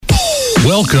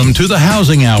Welcome to the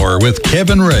Housing Hour with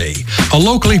Kevin Ray, a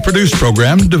locally produced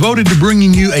program devoted to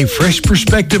bringing you a fresh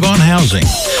perspective on housing,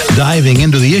 diving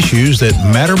into the issues that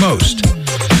matter most.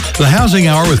 The Housing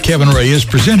Hour with Kevin Ray is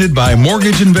presented by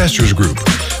Mortgage Investors Group.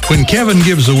 When Kevin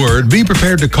gives the word, be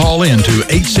prepared to call in to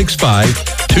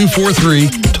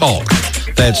 865-243-TALK.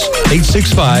 That's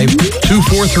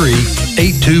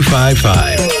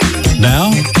 865-243-8255.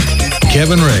 Now,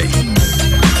 Kevin Ray.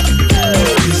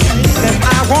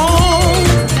 I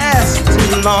won't last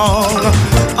too long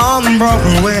on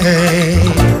Broadway.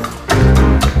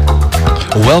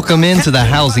 Welcome into the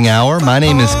Housing Hour. My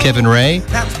name is Kevin Ray,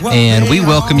 and we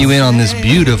welcome you in on this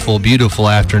beautiful, beautiful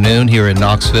afternoon here in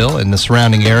Knoxville and the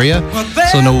surrounding area.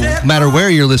 So no matter where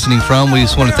you're listening from, we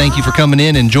just want to thank you for coming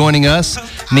in and joining us.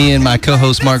 Me and my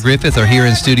co-host Mark Griffith are here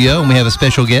in studio, and we have a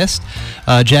special guest,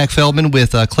 Jack Feldman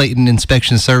with Clayton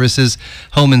Inspection Services.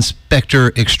 Home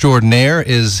Inspector Extraordinaire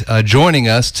is joining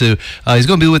us. He's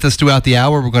going to be with us throughout the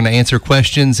hour. We're going to answer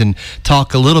questions and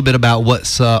talk a little bit about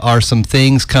what are some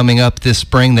things coming up this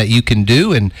spring that you can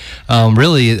do, and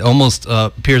really it almost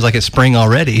appears like it's spring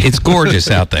already. It's gorgeous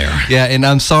out there. Yeah, and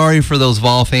I'm sorry for those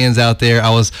Vol fans out there. I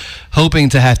was hoping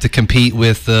to have to compete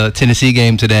with the Tennessee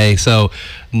game today, so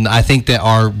I think that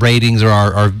our ratings or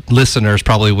our listeners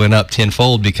probably went up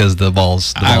tenfold because the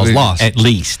Vols lost. At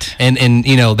least. And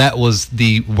you know, that was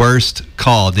the worst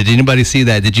call. Did anybody see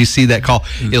that? Did you see that call?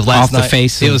 It was last night. The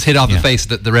face. It was hit off the face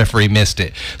that the referee missed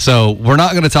it. So we're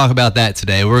not going to talk about that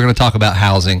today. We're going to talk about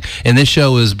housing. And this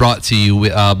show is brought to you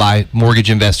by Mortgage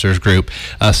Investors Group,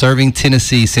 serving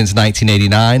Tennessee since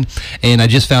 1989. And I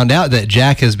just found out that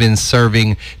Jack has been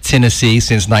serving Tennessee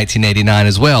since 1989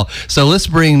 as well. So let's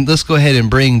go ahead and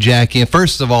bring Jack in.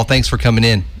 First of all, thanks for coming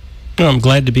in. I'm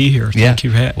glad to be here. Thank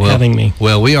you for having me.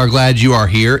 Well, we are glad you are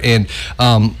here. And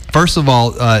first of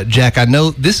all, Jack, I know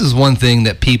this is one thing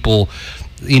that people,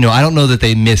 I don't know that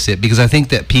they miss it, because I think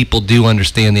that people do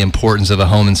understand the importance of a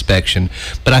home inspection.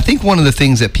 But I think one of the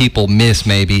things that people miss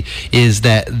maybe is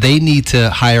that they need to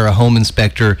hire a home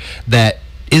inspector that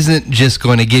isn't just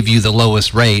going to give you the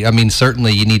lowest rate. I mean,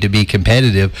 certainly you need to be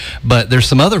competitive, but there's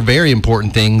some other very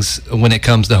important things when it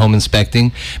comes to home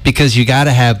inspecting, because you got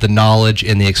to have the knowledge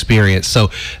and the experience.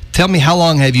 So tell me, how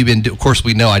long have you been of course,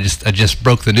 we know I just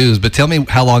broke the news, but tell me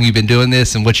how long you've been doing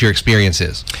this and what your experience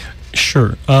is.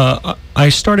 Sure. I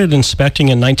started inspecting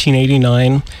in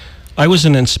 1989. I was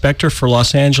an inspector for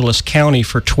Los Angeles County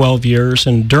for 12 years,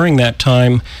 and during that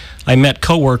time, I met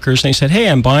coworkers, and they said, "Hey,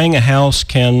 I'm buying a house.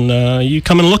 Can you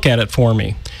come and look at it for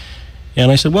me?"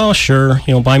 And I said, "Well, sure.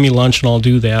 Buy me lunch, and I'll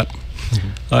do that."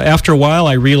 Mm-hmm. After a while,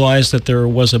 I realized that there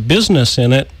was a business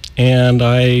in it, and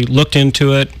I looked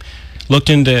into it, looked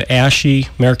into ASHI,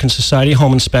 American Society of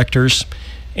Home Inspectors,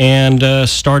 and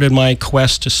started my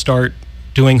quest to start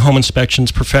doing home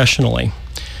inspections professionally.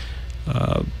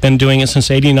 Been doing it since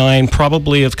 '89.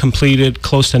 Probably have completed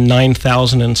close to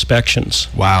 9,000 inspections.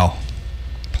 Wow.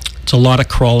 It's a lot of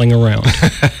crawling around.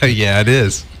 Yeah, it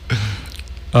is.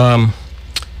 But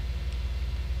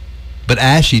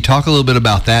ASHI, talk a little bit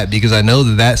about that, because I know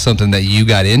that that's something that you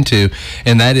got into,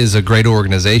 and that is a great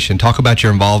organization. Talk about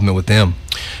your involvement with them.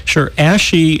 Sure.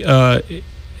 ASHI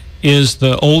is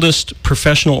the oldest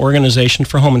professional organization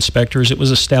for home inspectors. It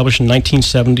was established in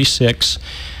 1976.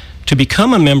 To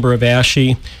become a member of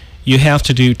ASHI, you have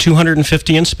to do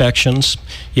 250 inspections.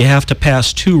 You have to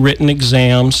pass 2 written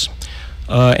exams.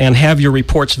 And have your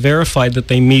reports verified that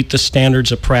they meet the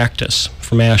standards of practice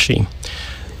from ASHI.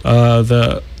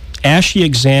 The ASHI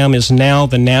exam is now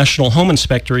the National Home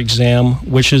Inspector exam,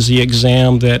 which is the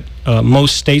exam that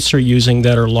most states are using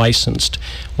that are licensed.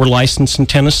 We're licensed in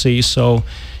Tennessee, so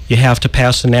you have to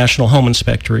pass the National Home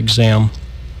Inspector exam.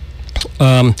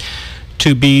 To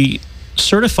be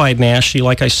certified in ASHI,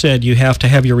 like I said, you have to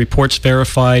have your reports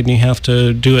verified, and you have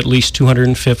to do at least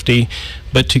 250.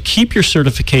 But to keep your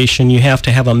certification, you have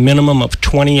to have a minimum of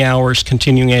 20 hours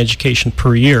continuing education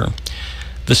per year.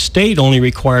 The state only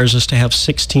requires us to have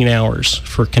 16 hours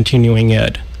for continuing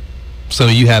ed. So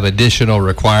you have additional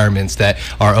requirements that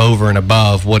are over and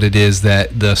above what it is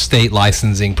that the state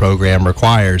licensing program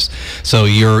requires. So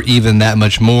you're even that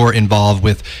much more involved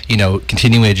with,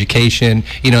 continuing education,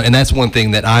 and that's one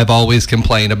thing that I've always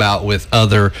complained about with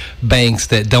other banks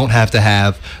that don't have to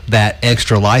have that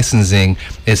extra licensing.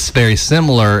 It's very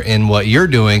similar in what you're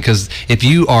doing, because if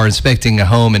you are inspecting a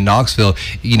home in Knoxville,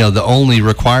 the only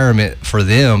requirement for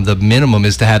them, the minimum,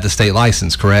 is to have the state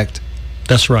license, correct?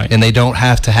 That's right. And they don't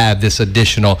have to have this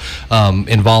additional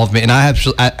involvement. And I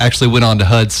actually went on to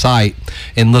HUD's site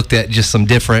and looked at just some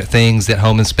different things that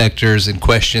home inspectors and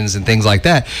questions and things like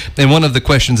that. And one of the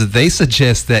questions that they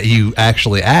suggest that you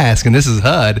actually ask, and this is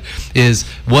HUD, is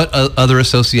what other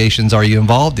associations are you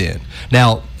involved in?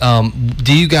 Now,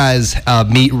 do you guys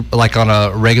meet like on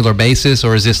a regular basis,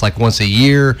 or is this like once a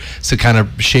year to kind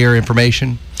of share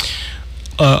information?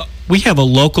 We have a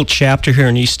local chapter here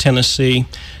in East Tennessee,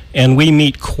 and we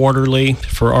meet quarterly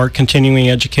for our continuing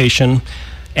education.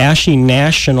 ASHE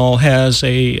National has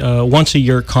a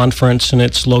once-a-year conference, and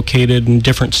it's located in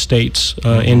different states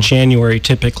in January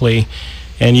typically,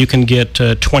 and you can get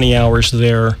 20 hours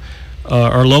there.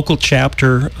 Our local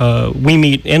chapter, we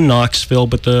meet in Knoxville,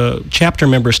 but the chapter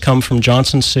members come from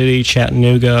Johnson City,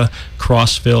 Chattanooga,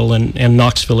 Crossville, and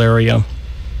Knoxville area.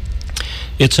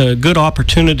 It's a good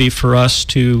opportunity for us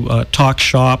to talk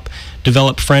shop,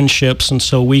 develop friendships, and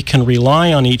so we can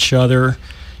rely on each other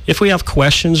if we have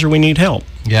questions or we need help.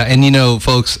 Yeah, and you know,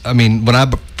 folks, I mean, when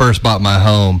I first bought my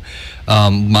home,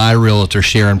 my realtor,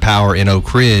 Sharon Power in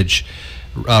Oak Ridge,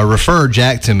 referred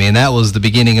Jack to me, and that was the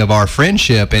beginning of our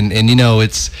friendship. And you know,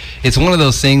 it's one of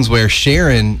those things where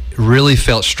Sharon really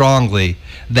felt strongly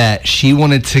that she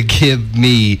wanted to give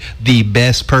me the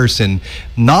best person,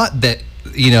 not that,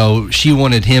 you know, she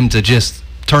wanted him to just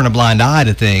turn a blind eye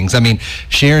to things. I mean,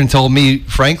 Sharon told me,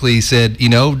 frankly, said, you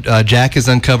know, Jack has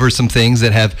uncovered some things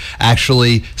that have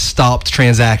actually stopped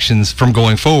transactions from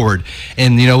going forward.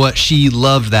 And you know what? She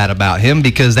loved that about him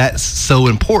because that's so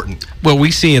important. Well, we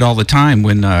see it all the time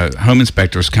when home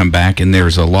inspectors come back and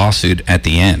there's a lawsuit at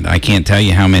the end. I can't tell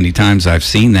you how many times I've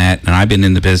seen that, and I've been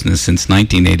in the business since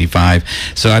 1985,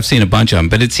 so I've seen a bunch of them.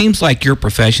 But it seems like your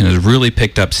profession has really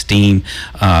picked up steam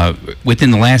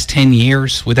within the last 10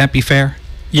 years. Would that be fair?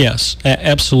 Yes,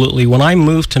 absolutely. When I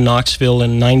moved to Knoxville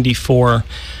in '94,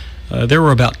 there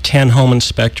were about 10 home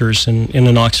inspectors in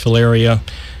the Knoxville area,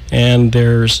 and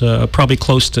there's probably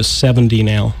close to 70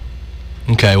 now.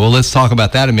 Okay, well, let's talk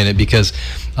about that a minute, because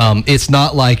it's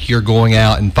not like you're going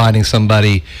out and finding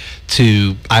somebody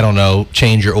to, I don't know,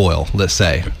 change your oil, let's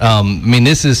say. I mean,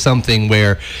 this is something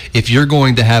where if you're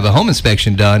going to have a home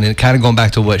inspection done, and kind of going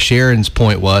back to what Sharon's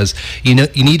point was, you know,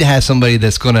 you need to have somebody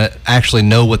that's going to actually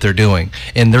know what they're doing,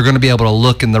 and they're going to be able to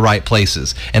look in the right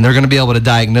places, and they're going to be able to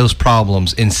diagnose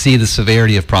problems and see the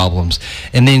severity of problems,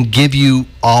 and then give you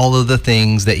all of the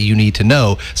things that you need to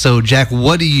know. So, Jack,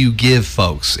 what do you give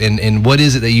folks, and what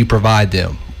is it that you provide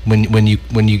them when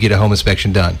you get a home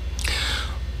inspection done?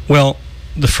 Well,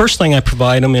 the first thing I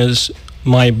provide them is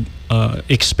my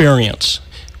experience,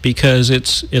 because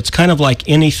it's kind of like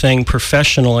anything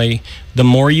professionally. The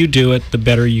more you do it, the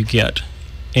better you get.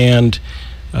 And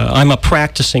I'm a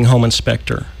practicing home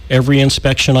inspector. Every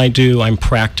inspection I do, I'm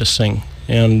practicing.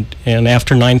 And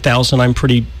after 9,000, I'm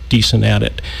pretty decent at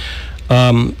it.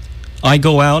 I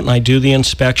go out and I do the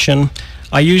inspection.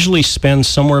 I usually spend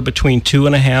somewhere between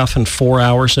 2.5 and 4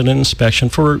 hours at an inspection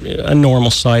for a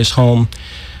normal size home.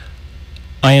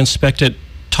 I inspect it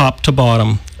top to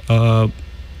bottom.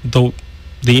 The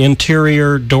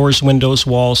interior, doors, windows,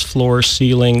 walls, floors,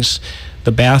 ceilings,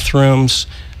 the bathrooms,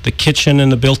 the kitchen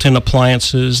and the built-in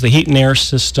appliances, the heat and air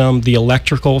system, the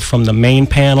electrical from the main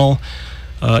panel,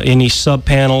 any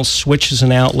sub-panels, switches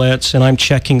and outlets, and I'm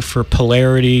checking for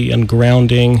polarity and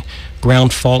grounding,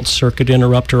 ground fault, circuit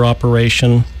interrupter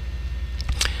operation,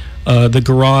 the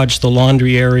garage, the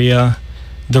laundry area,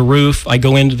 the roof. I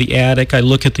go into the attic, I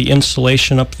look at the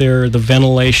insulation up there, the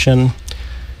ventilation,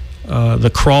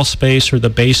 the crawl space or the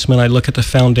basement. I look at the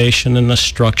foundation and the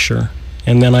structure,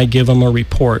 and then I give them a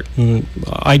report. And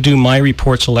I do my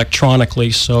reports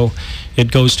electronically, so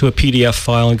it goes to a PDF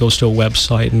file and goes to a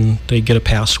website, and they get a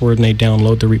password and they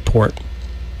download the report.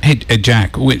 Hey,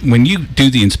 Jack, when you do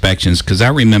the inspections, because I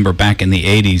remember back in the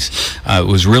 80s, it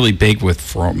was really big with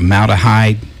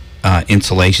formaldehyde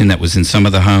insulation that was in some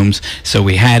of the homes. So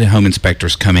we had home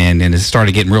inspectors come in, and it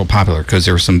started getting real popular because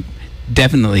there were some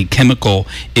definitely chemical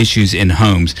issues in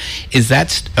homes. Is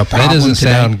that a problem? That doesn't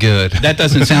today? Sound good. That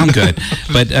doesn't sound good.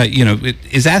 But, you know,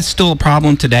 is that still a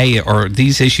problem today? Or are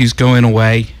these issues going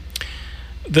away?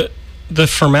 The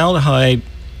formaldehyde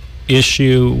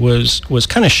issue was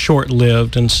kind of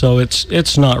short-lived, and so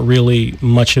it's not really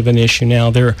much of an issue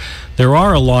now. There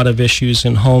are a lot of issues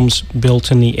in homes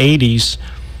built in the 80s.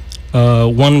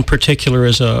 One in particular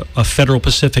is a Federal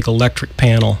Pacific electric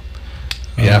panel.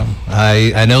 Yeah,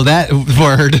 I know that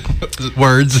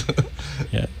words.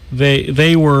 Yeah,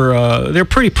 they're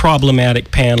pretty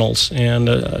problematic panels,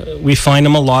 and we find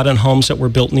them a lot in homes that were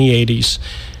built in the 80s.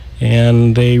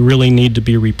 and they really need to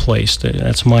be replaced.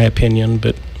 That's my opinion.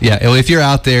 But yeah, well, if you're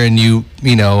out there and you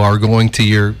are going to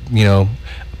your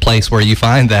place where you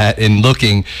find that and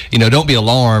looking, don't be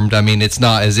alarmed. I mean, it's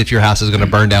not as if your house is going to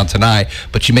burn down tonight,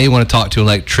 but you may want to talk to an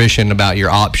electrician about your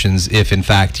options if in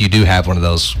fact you do have one of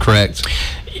those, correct?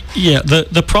 Yeah,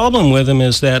 the problem with them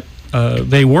is that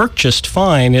they work just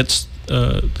fine. It's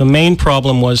the main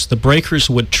problem was the breakers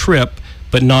would trip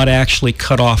but not actually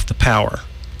cut off the power.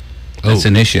 That's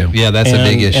an issue. Yeah, that's a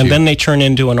big issue. And then they turn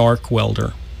into an arc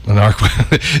welder. We've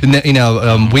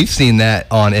seen that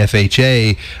on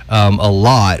FHA a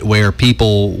lot, where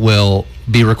people will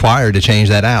be required to change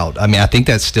that out. I mean, I think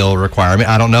that's still a requirement.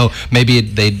 I don't know. Maybe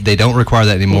they don't require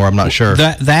that anymore. I'm not sure.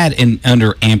 That and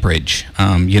under amperage,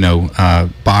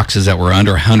 boxes that were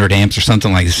under 100 amps or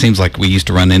something like. It seems like we used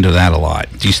to run into that a lot.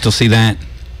 Do you still see that?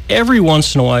 Every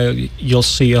once in a while, you'll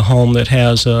see a home that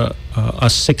has a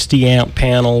 60 amp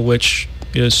panel, which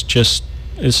is just.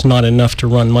 It's not enough to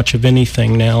run much of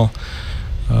anything now.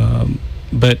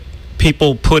 But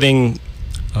people putting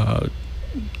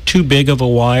too big of a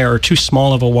wire or too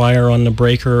small of a wire on the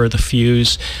breaker or the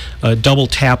fuse, double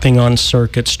tapping on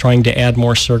circuits, trying to add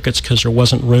more circuits because there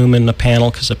wasn't room in the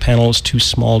panel because the panel was too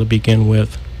small to begin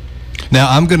with. Now,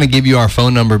 I'm going to give you our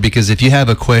phone number because if you have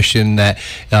a question that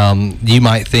you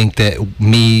might think that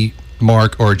me,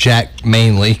 Mark, or Jack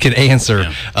mainly could answer,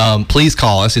 please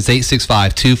call us. It's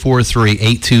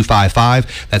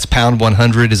 865-243-8255. That's pound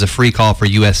 100 is a free call for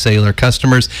U.S. Cellular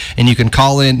customers, and you can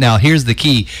call in. Now, here's the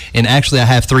key, and actually I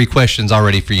have 3 questions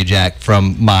already for you, Jack,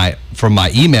 from my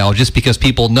email, just because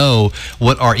people know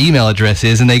what our email address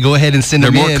is, and they go ahead and send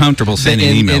them in. They're more comfortable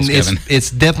sending emails, Kevin. It's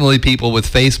definitely people with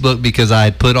Facebook, because I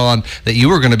had put on that you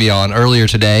were going to be on earlier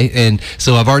today, and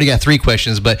so I've already got 3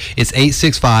 questions, but it's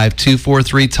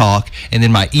 865-243-TALK, and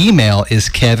then my email is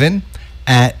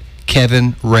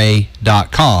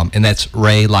kevin@kevinray.com, and that's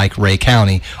Ray like Ray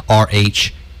County,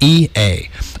 RHEA.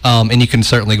 And you can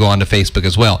certainly go on to Facebook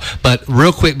as well. But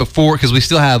real quick before, because we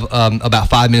still have about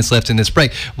 5 minutes left in this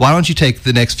break, why don't you take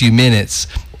the next few minutes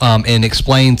and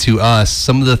explain to us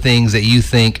some of the things that you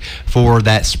think for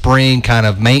that spring kind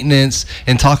of maintenance,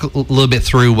 and talk a little bit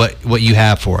through what you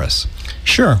have for us.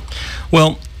 Sure.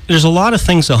 Well, there's a lot of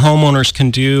things that homeowners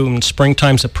can do, and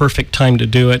springtime's a perfect time to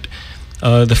do it.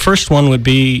 The first one would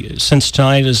be, since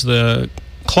tonight is the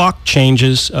clock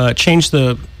changes, change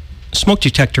the smoke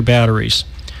detector batteries.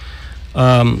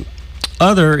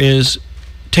 Other is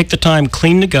take the time,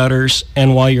 clean the gutters,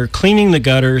 and while you're cleaning the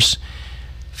gutters,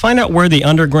 find out where the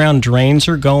underground drains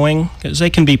are going, because they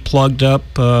can be plugged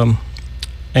up and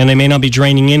they may not be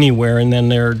draining anywhere, and then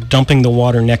they're dumping the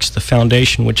water next to the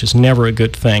foundation, which is never a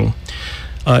good thing.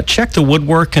 Check the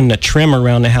woodwork and the trim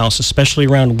around the house, especially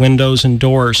around windows and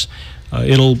doors.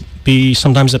 It'll be,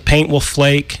 sometimes the paint will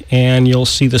flake and you'll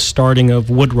see the starting of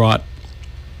wood rot.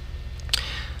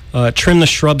 Trim the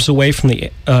shrubs away from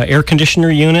the air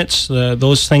conditioner units.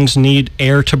 Those things need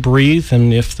air to breathe,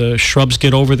 and if the shrubs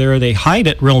get over there, they hide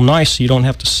it real nice so you don't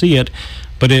have to see it,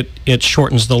 but it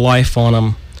shortens the life on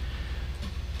them.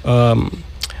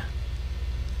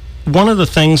 One of the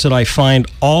things that I find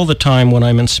all the time when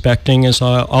I'm inspecting is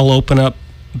I'll open up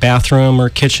bathroom or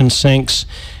kitchen sinks,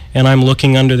 and I'm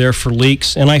looking under there for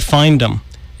leaks, and I find them.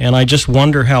 And I just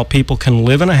wonder how people can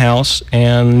live in a house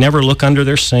and never look under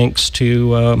their sinks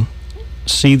to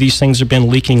see these things have been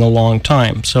leaking a long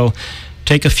time. So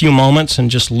take a few moments and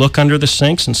just look under the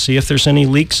sinks and see if there's any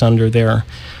leaks under there.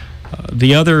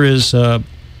 The other is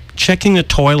checking the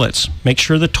toilets. Make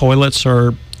sure the toilets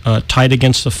are tight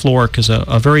against the floor, because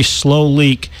a very slow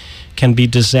leak can be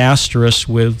disastrous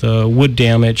with wood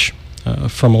damage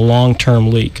from a long-term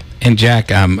leak. And Jack,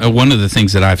 one of the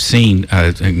things that I've seen,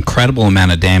 an incredible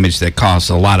amount of damage that caused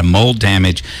a lot of mold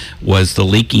damage, was the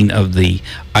leaking of the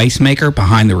ice maker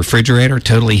behind the refrigerator,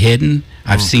 totally hidden.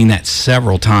 I've seen that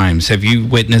several times. Have you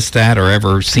witnessed that or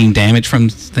ever seen damage from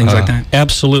things like that?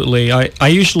 Absolutely. I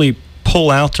usually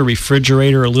pull out the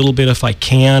refrigerator a little bit if I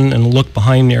can and look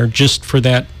behind there just for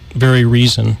that very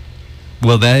reason.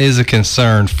 Well, that is a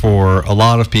concern for a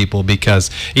lot of people,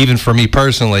 because even for me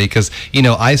personally, because,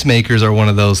 ice makers are one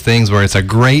of those things where it's a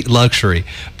great luxury,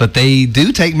 but they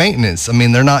do take maintenance. I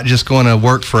mean, they're not just going to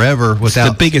work forever without...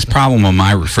 It's the biggest problem on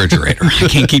my refrigerator. I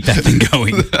can't keep that thing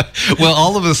going. Well,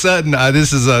 all of a sudden,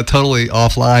 this is a totally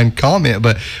offline comment,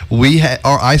 but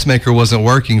our ice maker wasn't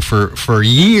working for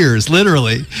years,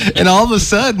 literally. And all of a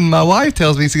sudden, my wife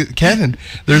tells me, Kevin,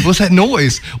 what's that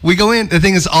noise? We go in, the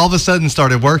thing is all of a sudden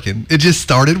started working. It just just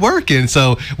started working.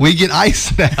 So we get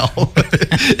ice now.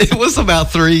 It was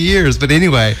about 3 years. But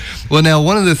anyway, well, now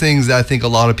one of the things that I think a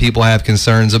lot of people have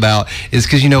concerns about is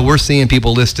because, we're seeing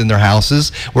people listing their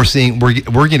houses.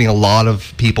 We're getting a lot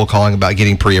of people calling about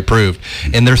getting pre-approved,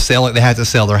 and they have to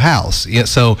sell their house.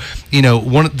 So,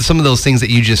 some of those things that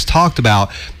you just talked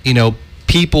about,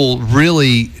 people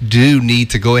really do need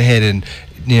to go ahead and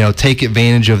take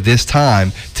advantage of this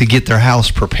time to get their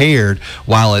house prepared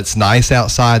while it's nice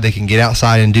outside. They can get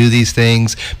outside and do these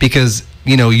things because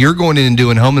you're going in and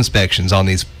doing home inspections on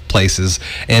these places,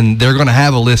 and they're going to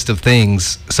have a list of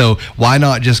things. So why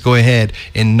not just go ahead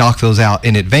and knock those out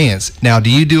in advance? Now, do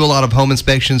you do a lot of home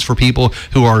inspections for people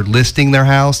who are listing their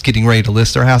house, getting ready to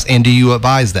list their house, and do you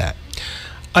advise that?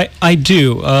 I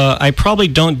do. I probably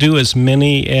don't do as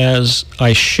many as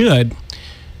I should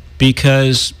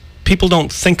because people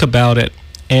don't think about it.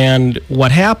 And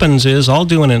what happens is I'll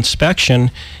do an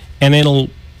inspection and it'll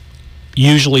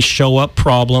usually show up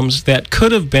problems that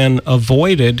could have been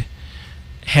avoided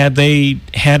had they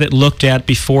had it looked at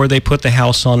before they put the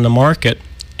house on the market.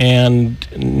 And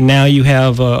now you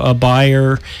have a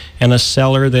buyer and a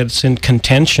seller that's in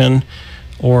contention,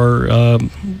 or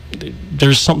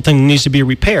there's something that needs to be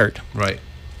repaired. Right.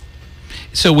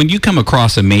 So when you come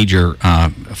across a major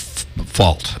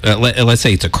fault, let's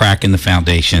say it's a crack in the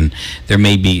foundation, there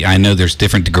may be, I know there's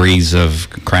different degrees of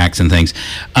cracks and things.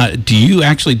 Do you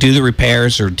actually do the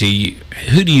repairs, or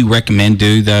who do you recommend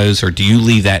do those, or do you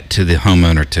leave that to the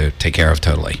homeowner to take care of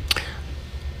totally?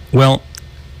 Well,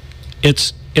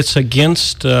 it's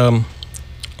against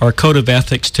our code of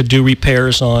ethics to do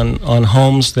repairs on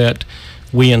homes that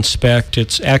we inspect.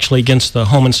 It's actually against the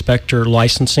home inspector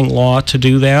licensing law to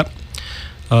do that.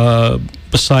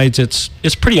 Besides,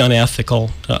 it's pretty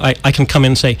unethical. I can come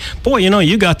in and say, boy,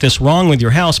 you got this wrong with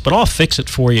your house, but I'll fix it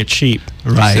for you cheap.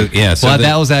 Right. So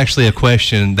that was actually a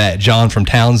question that John from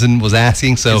Townsend was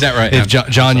asking. So is that right? If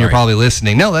John, you're probably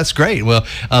listening. No, that's great. Well,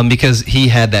 because he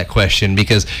had that question,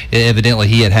 because evidently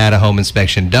he had a home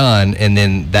inspection done, and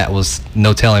then that was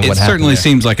no telling what happened. It certainly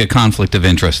seems like a conflict of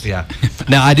interest. Yeah.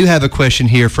 Now, I do have a question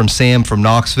here from Sam from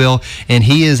Knoxville, and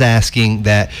he is asking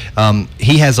that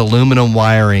he has aluminum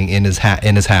wiring in his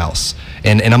house.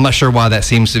 And I'm not sure why that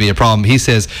seems to be a problem. He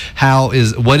says,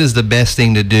 what is the best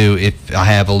thing to do if I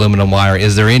have aluminum wire?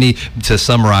 Is there any, to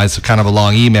summarize kind of a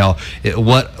long email,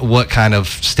 what kind of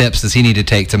steps does he need to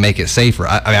take to make it safer?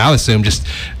 I would assume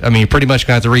you're pretty much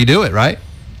going to have to redo it, right?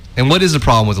 And what is the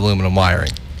problem with aluminum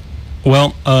wiring?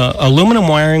 Well, aluminum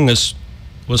wiring was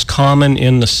common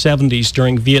in the 70s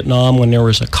during Vietnam when there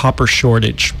was a copper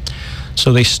shortage.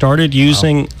 So they started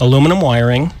using aluminum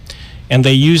wiring, and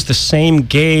they use the same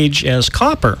gauge as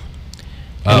copper.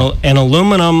 And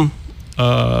aluminum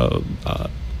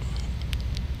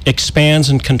expands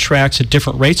and contracts at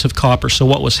different rates of copper. So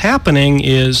what was happening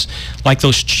is, like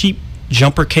those cheap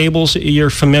jumper cables that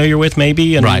you're familiar with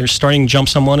maybe, and you're starting to jump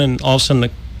someone and all of a sudden the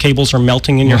cables are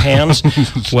melting in your hands.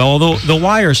 Well, the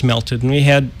wires melted and we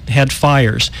had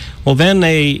fires. Well, then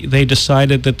they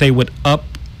decided that they would up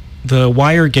the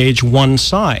wire gauge one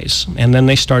size, and then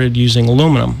they started using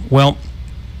aluminum. Well,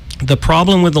 the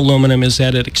problem with aluminum is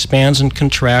that it expands and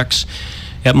contracts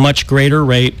at much greater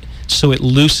rate, so it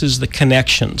loosens the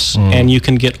connections, and you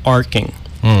can get arcing.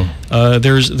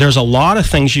 There's a lot of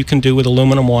things you can do with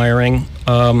aluminum wiring.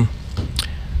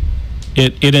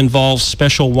 It involves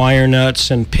special wire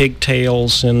nuts and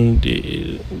pigtails, and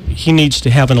he needs to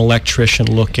have an electrician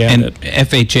look at it. And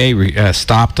FHA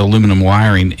stopped aluminum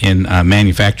wiring in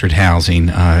manufactured housing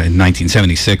in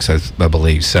 1976, I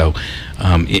believe. So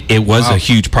it was a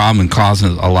huge problem and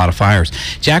causing a lot of fires.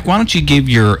 Jack, why don't you give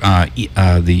your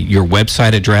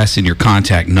website address and your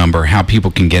contact number, how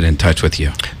people can get in touch with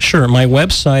you? Sure. My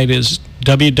website is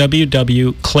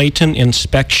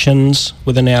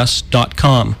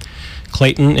www.claytoninspections.com.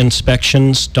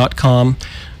 ClaytonInspections.com.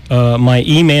 My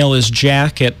email is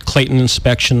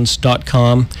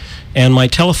jack@ClaytonInspections.com, and my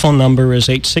telephone number is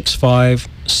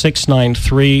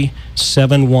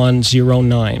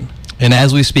 865-693-7109. And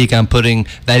as we speak, I'm putting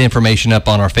that information up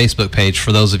on our Facebook page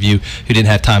for those of you who didn't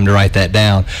have time to write that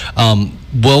down.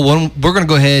 Well, we're going to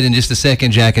go ahead in just a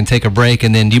second, Jack, and take a break.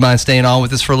 And then do you mind staying on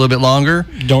with us for a little bit longer?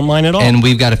 Don't mind at all. And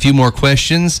we've got a few more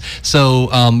questions. So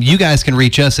you guys can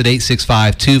reach us at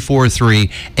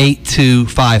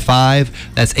 865-243-8255.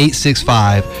 That's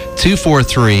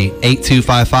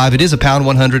 865-243-8255. It is a pound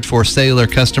 100 for cellular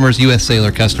customers, U.S.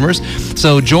 cellular customers.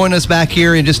 So join us back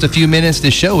here in just a few minutes.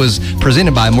 This show is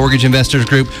presented by Mortgage Investors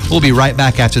Group. We'll be right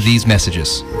back after these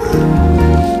messages.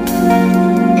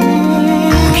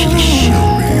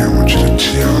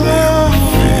 Tell me how I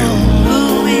feel.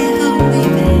 Oh,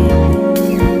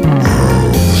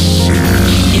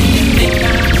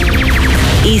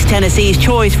 Tennessee's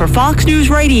choice for Fox News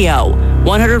Radio,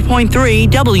 100.3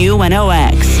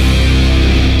 WNOX.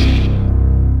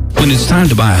 When it's time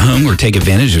to buy a home or take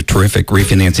advantage of terrific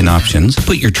refinancing options,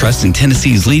 put your trust in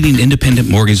Tennessee's leading independent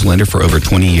mortgage lender for over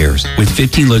 20 years. With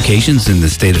 15 locations in the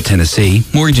state of Tennessee,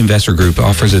 Mortgage Investor Group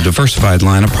offers a diversified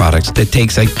line of products that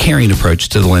takes a caring approach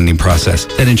to the lending process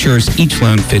that ensures each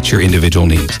loan fits your individual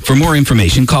needs. For more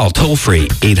information, call toll-free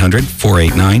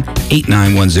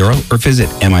 800-489-8910 or visit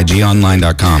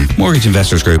migonline.com. Mortgage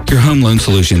Investors Group, your home loan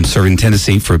solution serving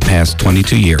Tennessee for the past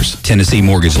 22 years. Tennessee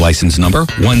Mortgage License Number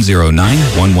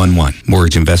 109111.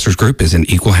 Mortgage Investors Group is an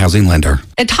equal housing lender.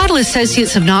 At Title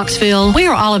Associates of Knoxville, we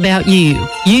are all about you.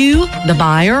 You, the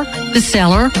buyer, the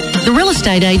seller, the real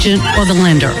estate agent, or the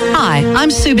lender. Hi, I'm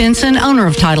Sue Benson, owner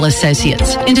of Title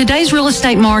Associates. In today's real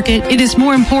estate market, it is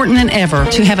more important than ever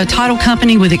to have a title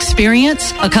company with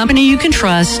experience, a company you can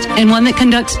trust, and one that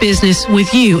conducts business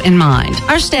with you in mind.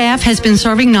 Our staff has been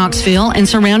serving Knoxville and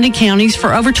surrounding counties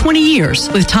for over 20 years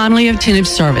with timely, attentive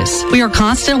service. We are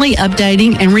constantly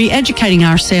updating and re-educating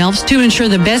ourselves to ensure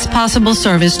the best possible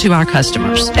service to our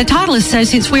customers. At Title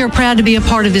Associates, we are proud to be a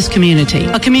part of this community,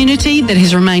 a community that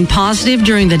has remained positive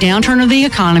during the downturn of the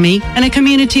economy, and a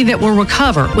community that will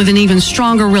recover with an even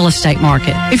stronger real estate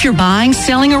market. If you're buying,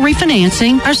 selling, or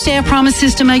refinancing, our staff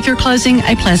promises to make your closing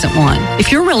a pleasant one.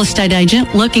 If you're a real estate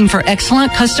agent looking for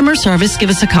excellent customer service,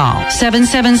 give us a call,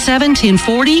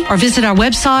 777-1040, or visit our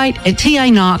website at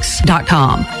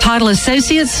tanox.com. Title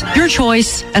Associates, your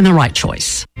choice and the right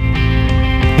choice.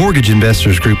 Mortgage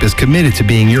Investors Group is committed to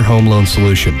being your home loan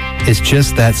solution. It's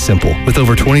just that simple. With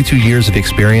over 22 years of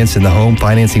experience in the home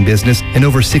financing business and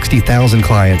over 60,000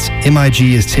 clients, MIG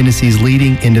is Tennessee's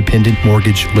leading independent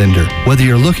mortgage lender. Whether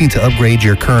you're looking to upgrade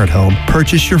your current home,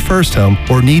 purchase your first home,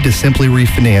 or need to simply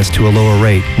refinance to a lower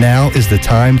rate, now is the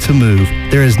time to move.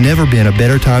 There has never been a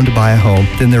better time to buy a home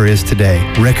than there is today.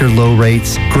 Record low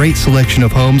rates, great selection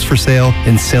of homes for sale,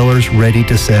 and sellers ready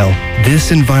to sell. This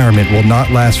environment will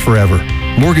not last forever.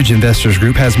 Mortgage Investors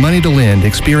Group has money to lend,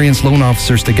 experienced loan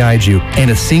officers to guide you,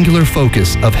 and a singular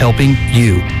focus of helping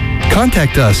you.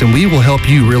 Contact us and we will help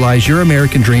you realize your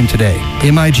American dream today.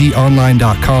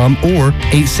 migonline.com or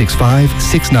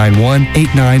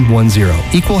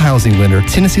 865-691-8910. Equal housing lender,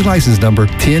 Tennessee license number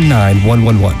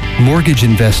 109111. Mortgage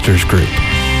Investors Group.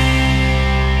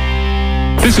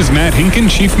 This is Matt Hinken,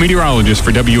 Chief Meteorologist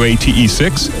for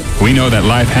WATE6. We know that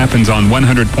life happens on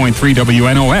 100.3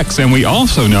 WNOX, and we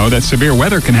also know that severe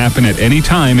weather can happen at any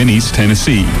time in East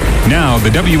Tennessee. Now, the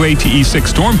WATE6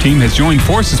 Storm Team has joined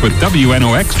forces with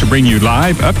WNOX to bring you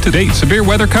live, up-to-date severe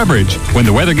weather coverage. When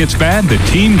the weather gets bad, the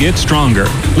team gets stronger.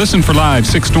 Listen for live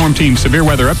 6 Storm Team severe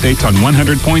weather updates on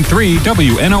 100.3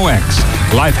 WNOX.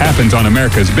 Life happens on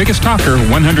America's biggest talker,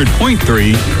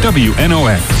 100.3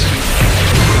 WNOX.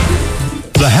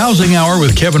 The Housing Hour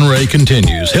with Kevin Ray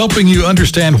continues, helping you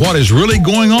understand what is really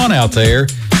going on out there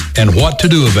and what to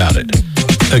do about it.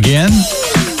 Again,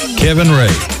 Kevin Ray.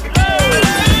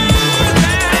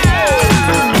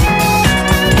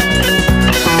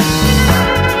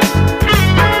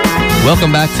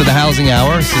 Welcome back to the Housing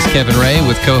Hour. This is Kevin Ray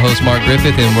with co-host Mark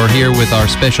Griffith, and we're here with our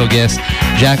special guest,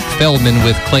 Jack Feldman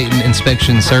with Clayton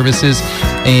Inspection Services.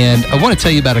 And I want to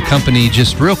tell you about a company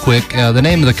just real quick. The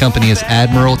name of the company is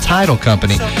Admiral Title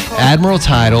Company. Admiral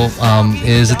Title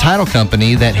is a title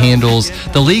company that handles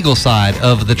the legal side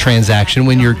of the transaction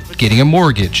when you're getting a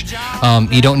mortgage.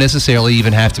 You don't necessarily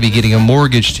even have to be getting a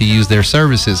mortgage to use their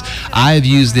services. I've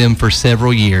used them for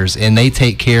several years, and they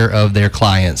take care of their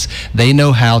clients. They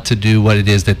know how to do what it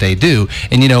is that they do.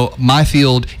 And, you know, my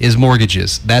field is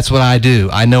mortgages. That's what I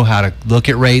do. I know how to look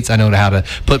at rates. I know how to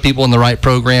put people in the right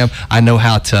program. I know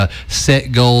how to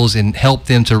set goals and help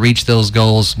them to reach those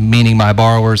goals, meaning my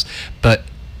borrowers. But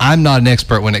I'm not an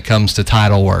expert when it comes to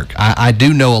title work. I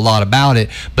do know a lot about it,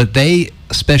 but they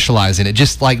specialize in it,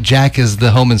 just like Jack is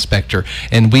the home inspector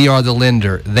and we are the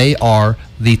lender. They are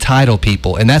the title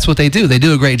people, and that's what they do. They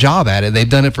do a great job at it. They've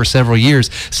done it for several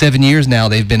years. 7 years now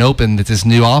they've been open at this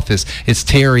new office. It's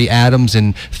Terry Adams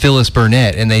and Phyllis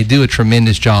Burnett, and they do a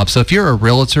tremendous job. So if you're a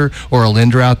realtor or a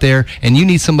lender out there and you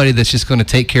need somebody that's just going to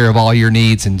take care of all your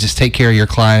needs and just take care of your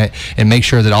client and make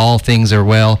sure that all things are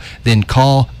well, then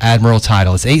call Admiral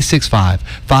Title. It's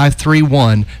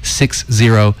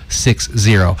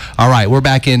 865-531-6060. All right, we're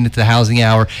back into the Housing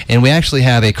Hour, and we actually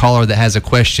have a caller that has a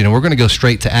question, and we're going to go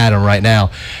straight to Adam right now.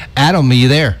 Adam, are you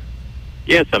there?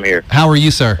 Yes, I'm here. How are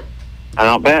you, sir?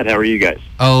 Not bad. How are you guys?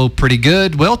 Oh, pretty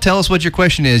good. Well, tell us what your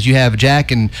question is. You have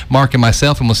Jack and Mark and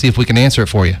myself, and we'll see if we can answer it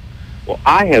for you. Well,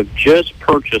 I have just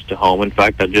purchased a home. In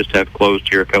fact, I just have closed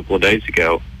here a couple of days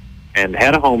ago and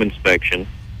had a home inspection.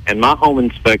 And my home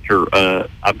inspector,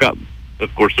 I've got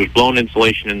of course, there's blown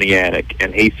insulation in the attic,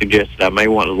 and he suggested I may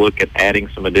want to look at adding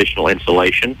some additional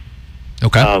insulation.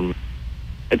 Okay.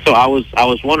 And so I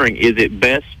was wondering, is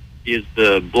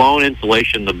the blown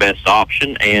insulation the best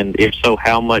option? And if so,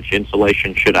 how much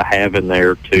insulation should I have in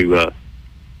there to,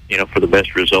 for the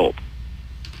best result?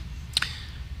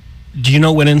 Do you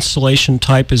know what insulation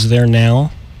type is there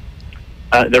now?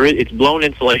 It's blown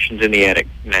insulations in the attic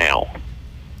now.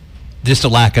 Just a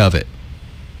lack of it.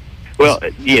 Well,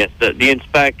 yes, the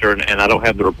inspector, and I don't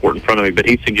have the report in front of me, but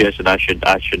he suggested I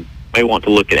may want to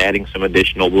look at adding some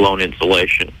additional blown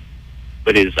insulation.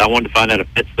 But I wanted to find out if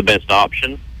that's the best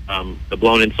option, the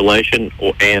blown insulation,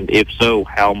 and if so,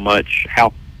 how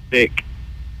thick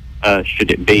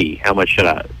should it be? How much should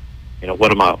I,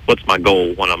 what's my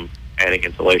goal when I'm adding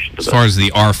insulation to as far as the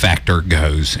R factor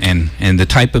goes, and the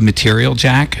type of material,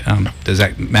 Jack, does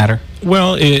that matter?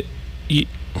 Well, it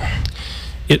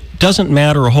doesn't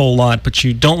matter a whole lot, but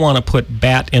you don't want to put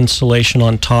batt insulation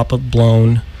on top of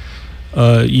blown.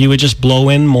 You would just blow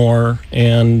in more,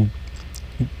 and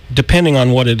depending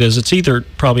on what it is, it's either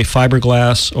probably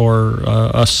fiberglass or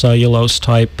a cellulose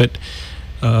type, but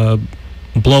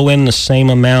blow in the same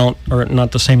amount, or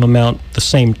not the same amount, the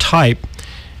same type,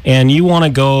 and you want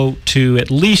to go to at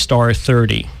least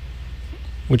R30,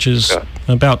 which is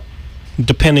about,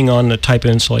 depending on the type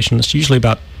of insulation, it's usually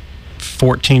about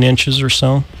 14 inches or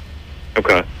so.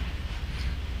 Okay.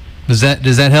 Does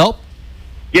that help?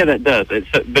 Yeah, that does.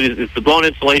 But is the blown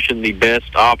insulation the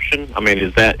best option? I mean,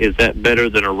 is that better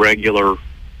than a regular,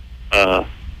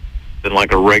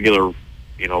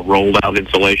 rolled out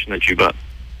insulation that you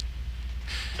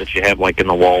have like in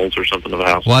the walls or something of the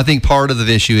house? Well, I think part of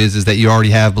the issue is that you already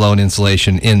have blown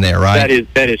insulation in there, right?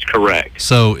 That is correct.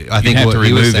 So I think what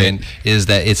he was saying is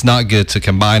that it's not good to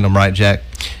combine them, right, Jack?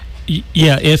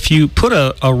 Yeah, if you put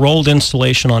a rolled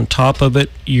insulation on top of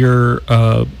it,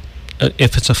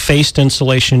 if it's a faced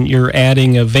insulation, you're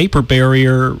adding a vapor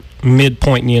barrier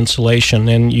midpoint in the insulation,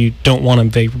 and you don't want a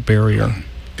vapor barrier.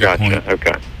 Gotcha.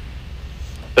 Okay.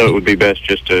 So it would be best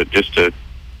just to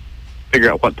figure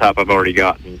out what type I've already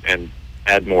got and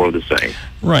add more of the same.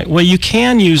 Right. Well, you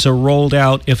can use a rolled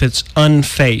out if it's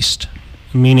unfaced,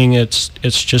 meaning it's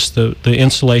just the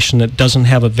insulation that doesn't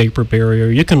have a vapor barrier.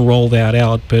 You can roll that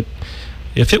out, but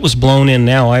if it was blown in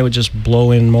now, I would just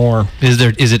blow in more. Is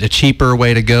it a cheaper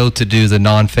way to go to do the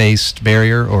non-faced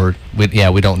barrier, or we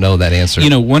don't know that answer?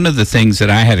 One of the things that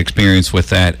I had experience with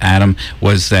that, Adam,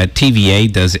 was that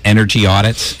TVA does energy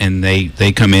audits, and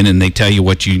they come in and they tell you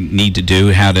what you need to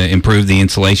do, how to improve the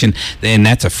insulation, and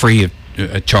that's a free of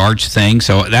charge thing.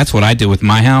 So that's what I did with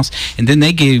my house, and then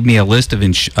they gave me a list of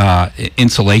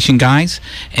insulation guys,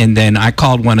 and then I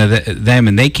called one of them,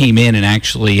 and they came in and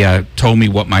actually told me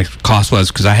what my cost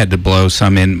was, because I had to blow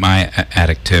some in my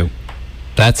attic too.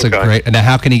 That's a great. Now,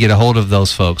 how can you get a hold of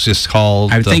those folks? Just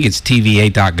call. I think it's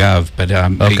TVA.gov, but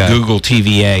Google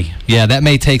TVA. Yeah, that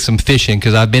may take some fishing,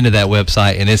 because I've been to that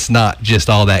website and it's not just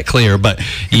all that clear. But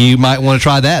you might want to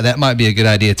try that. That might be a good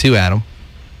idea too, Adam.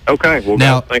 Okay, well,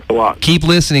 now, thanks a lot. Keep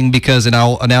listening, because, and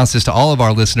I'll announce this to all of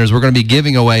our listeners, we're going to be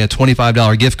giving away a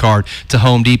 $25 gift card to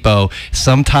Home Depot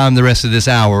sometime the rest of this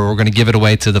hour. We're going to give it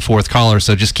away to the fourth caller,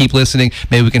 so just keep listening.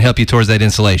 Maybe we can help you towards that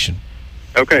insulation.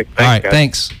 Okay, thanks, all right, guys.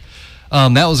 Thanks.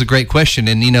 That was a great question,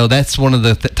 and that's one of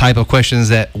the type of questions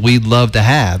that we'd love to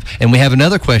have. And we have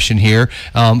another question here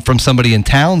from somebody in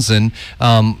Townsend,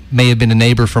 may have been a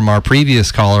neighbor from our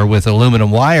previous caller, with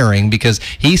aluminum wiring, because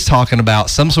he's talking about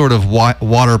some sort of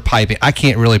water piping. I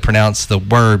can't really pronounce the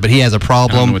word, but he has a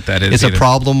problem. I don't know what that is. It's either a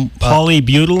problem.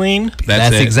 Polybutylene?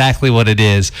 That's exactly what it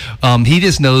is. He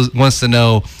just wants to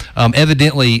know,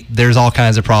 evidently, there's all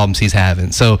kinds of problems he's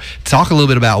having. So talk a little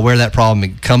bit about where that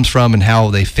problem comes from and how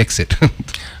they fix it.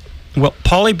 Well,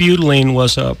 polybutylene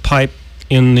was a pipe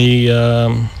in the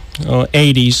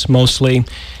 80s mostly,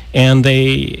 and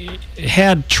they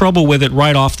had trouble with it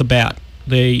right off the bat.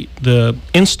 The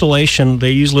installation,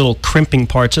 they use little crimping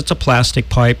parts. It's a plastic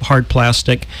pipe, hard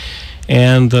plastic,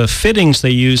 and the fittings they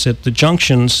use at the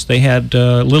junctions, they had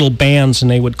little bands,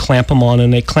 and they would clamp them on,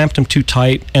 and they clamped them too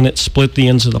tight, and it split the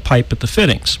ends of the pipe at the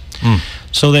fittings.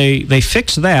 So they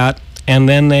fixed that, and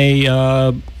then they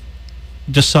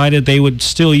decided they would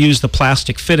still use the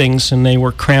plastic fittings, and they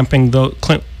were crimping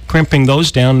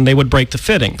those down, and they would break the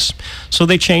fittings. So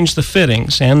they changed the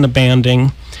fittings and the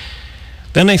banding.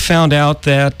 Then they found out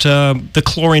that the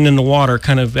chlorine in the water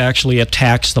kind of actually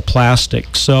attacks the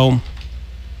plastic. So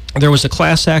there was a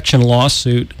class action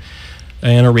lawsuit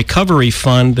and a recovery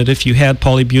fund that if you had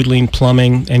polybutylene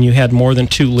plumbing and you had more than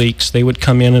 2 leaks, they would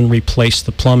come in and replace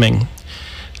the plumbing.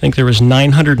 I think there was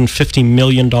 $950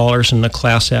 million in the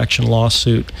class action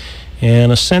lawsuit,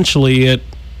 and essentially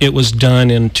it was done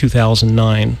in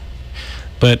 2009.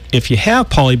 But if you have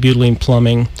polybutylene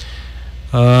plumbing,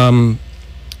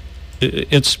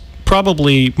 it's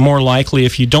probably more likely,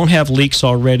 if you don't have leaks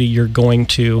already, you're going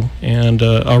to, and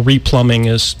a replumbing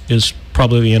is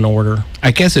probably in order.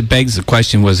 I guess it begs the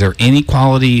question, was there any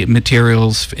quality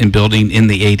materials in building in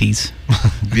the 80s?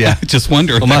 Yeah. Just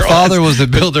wondering. Well, my father was a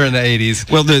builder in the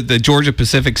 80s. Well, the Georgia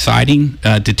Pacific siding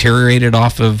deteriorated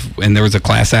off of, and there was a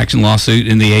class action lawsuit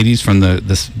in the 80s from the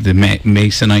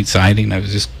Masonite siding. I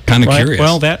was just kind of curious.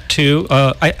 Well, that too.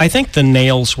 I think the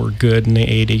nails were good in the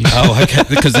 80s. Oh, okay.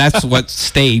 Because that's what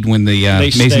stayed when the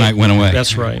Masonite went away.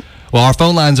 That's right. Well, our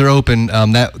phone lines are open.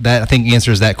 That I think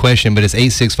answers that question, but it's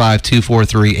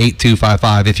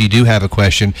 865-243-8255 if you do have a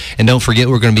question. And don't forget,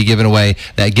 we're going to be giving away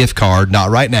that gift card,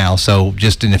 not right now, so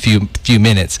just in a few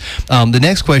minutes. The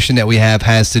next question that we have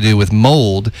has to do with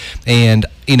mold. And,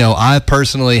 you know, I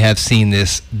personally have seen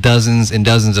this dozens and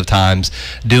dozens of times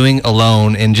doing a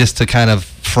loan. And just to kind of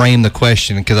frame the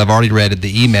question, because I've already read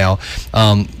the email,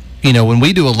 you know, when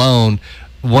we do a loan,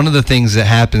 one of the things that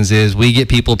happens is we get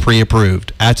people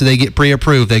pre-approved. After they get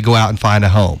pre-approved, they go out and find a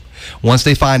home. Once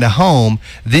they find a home,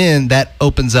 then that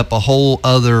opens up a whole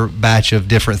other batch of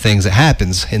different things that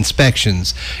happens.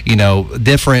 Inspections, you know,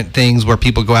 different things where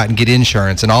people go out and get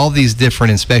insurance, and all of these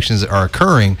different inspections are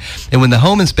occurring. And when the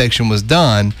home inspection was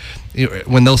done,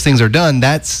 when those things are done,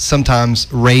 that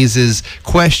sometimes raises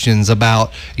questions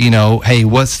about, you know, hey,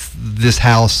 what's this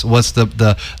house? What's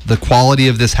the quality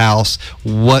of this house?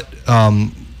 What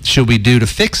should we do to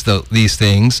fix these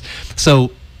things?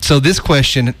 So this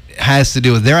question has to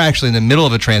do with, they're actually in the middle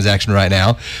of a transaction right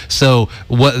now. So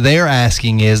what they're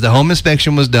asking is, the home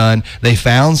inspection was done. They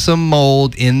found some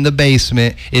mold in the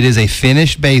basement. It is a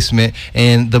finished basement,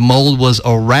 and the mold was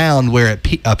around where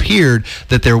it appeared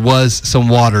that there was some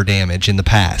water damage in the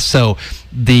past. So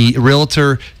the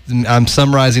realtor, I'm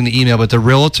summarizing the email, but the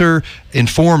realtor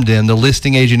informed them, the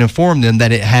listing agent informed them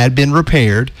that it had been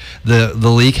repaired. The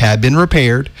leak had been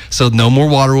repaired, so no more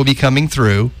water will be coming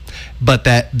through. But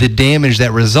that the damage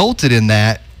that resulted in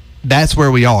that's where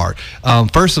we are.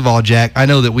 First of all, Jack, I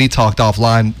know that we talked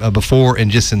offline before and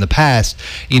just in the past.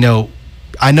 You know,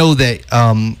 I know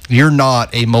that you're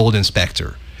not a mold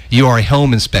inspector. You are a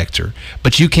home inspector,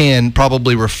 but you can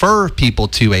probably refer people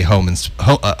to a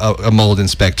a mold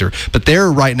inspector. But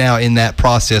they're right now in that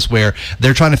process where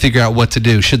they're trying to figure out what to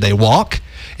do. Should they walk?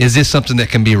 Is this something that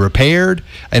can be repaired?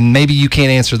 And maybe you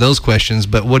can't answer those questions,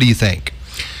 but what do you think?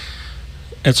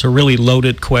 It's a really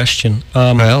loaded question.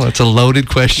 Well, it's a loaded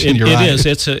question. You're right. It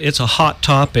is. It's a hot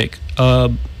topic.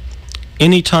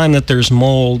 Anytime that there's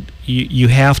mold, you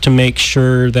have to make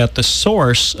sure that the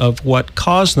source of what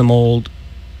caused the mold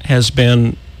has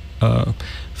been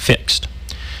fixed.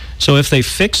 So if they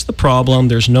fix the problem,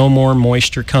 there's no more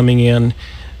moisture coming in,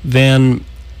 then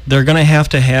they're going to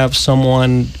have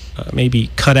someone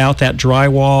maybe cut out that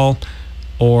drywall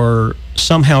or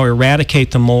somehow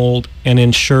eradicate the mold and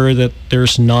ensure that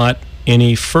there's not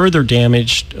any further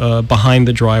damage behind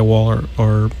the drywall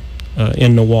or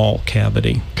in the wall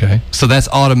cavity. Okay. So that's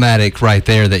automatic right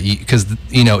there, that because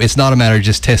you know, it's not a matter of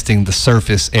just testing the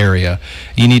surface area.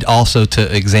 You need also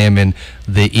to examine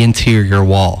the interior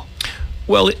wall.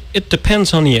 Well, it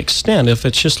depends on the extent. If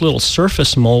it's just little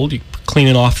surface mold, you clean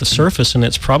it off the surface and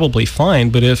it's probably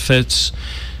fine. But if it's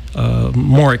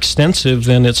more extensive,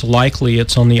 then it's likely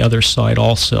it's on the other side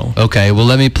also. Okay, well,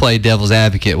 let me play devil's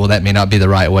advocate. Well, that may not be the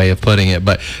right way of putting it,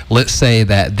 but let's say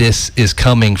that this is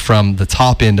coming from the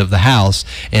top end of the house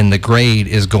and the grade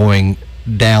is going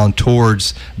down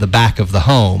towards the back of the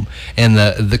home,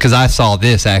 and because I saw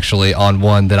this actually on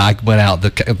one that I went out,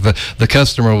 the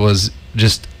customer was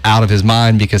just out of his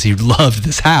mind because he loved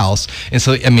this house. And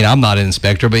so, I mean, I'm not an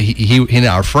inspector, but he and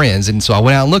our friends, and so I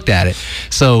went out and looked at it.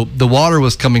 So the water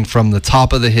was coming from the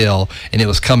top of the hill and it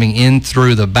was coming in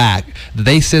through the back.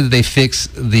 They said that they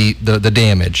fixed the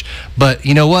damage, but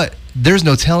you know what, there's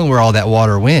no telling where all that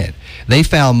water went. They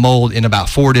found mold in about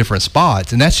 4 different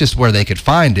spots, and that's just where they could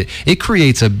find it. It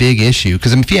creates a big issue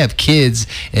because, I mean, if you have kids,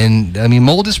 and I mean,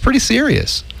 mold is pretty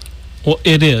serious. Well,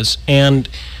 it is, and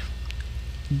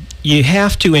you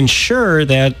have to ensure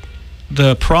that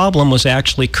the problem was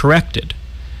actually corrected.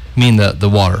 I mean the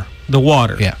water? The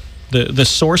water. Yeah. The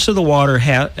source of the water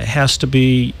has to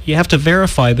be, you have to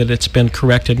verify that it's been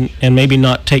corrected and maybe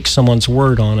not take someone's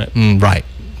word on it. Right.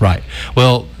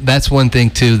 Well, that's one thing,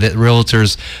 too, that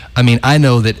realtors, I mean, I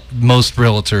know that most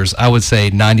realtors, I would say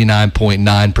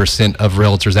 99.9% of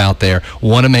realtors out there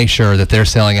want to make sure that they're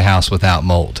selling a house without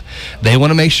mold. They want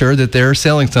to make sure that they're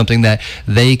selling something that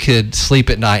they could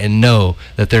sleep at night and know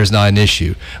that there's not an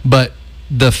issue. But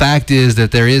the fact is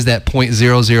that there is that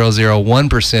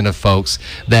 0.0001% of folks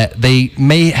that they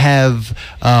may have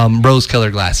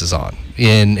rose-colored glasses on.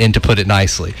 And to put it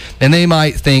nicely, and they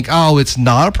might think, oh, it's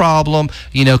not a problem,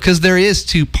 because there is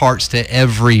two parts to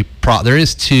every there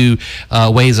is two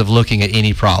ways of looking at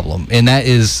any problem, and that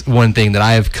is one thing that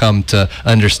I have come to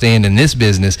understand in this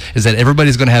business, is that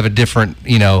everybody's going to have a different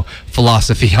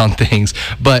philosophy on things.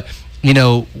 But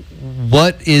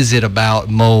what is it about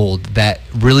mold that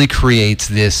really creates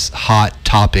this hot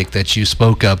topic that you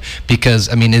spoke of? Because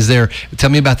tell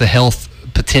me about the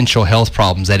potential health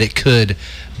problems that it could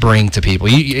bring to people.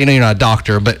 You're not a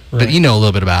doctor, but you know a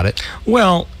little bit about it.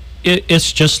 Well,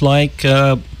 it's just like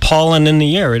pollen in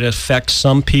the air. It affects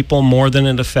some people more than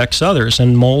it affects others,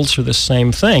 and molds are the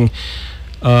same thing.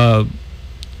 I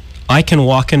can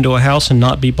walk into a house and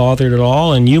not be bothered at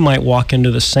all, and you might walk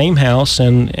into the same house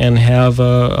and have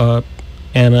an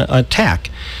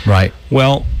attack. Right.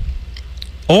 Well,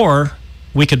 or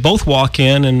we could both walk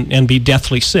in and be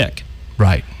deathly sick.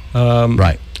 Right.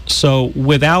 Right. So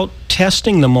without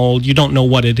testing the mold, you don't know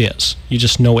what it is. You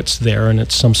just know it's there, and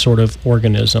it's some sort of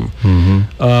organism.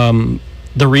 Mm-hmm.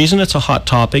 The reason it's a hot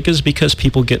topic is because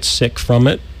people get sick from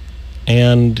it.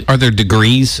 And are there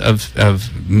degrees of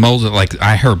mold? Like,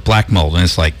 I heard black mold, and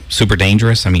it's like super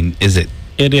dangerous. Is it?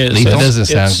 It is. It doesn't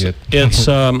sound good. It's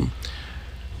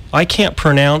I can't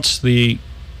pronounce the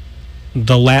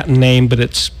Latin name, but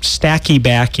it's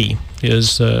Stachybotrys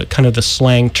is kind of the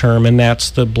slang term, and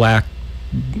that's the black,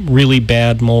 really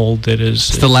bad mold that is...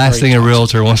 It's the last thing a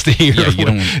realtor wants to hear. Yeah, you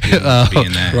don't want to be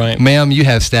in that. Right. Ma'am, you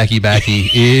have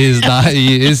Stachybotrys.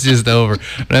 It's just over.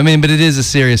 But it is a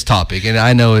serious topic, and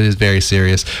I know it is very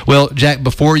serious. Well, Jack,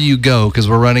 before you go, because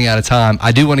we're running out of time,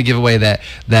 I do want to give away that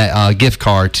gift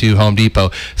card to Home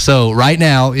Depot. So right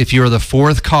now, if you're the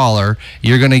fourth caller,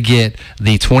 you're going to get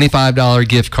the $25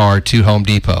 gift card to Home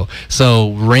Depot.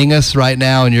 So ring us right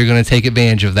now, and you're going to take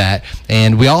advantage of that.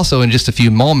 And we also, in just a few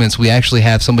moments, we actually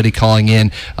have somebody calling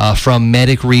in from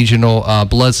Medic Regional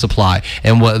Blood Supply,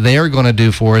 and what they're going to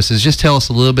do for us is just tell us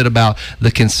a little bit about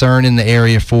the concern in the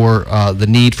area for the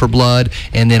need for blood,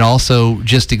 and then also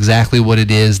just exactly what it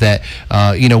is that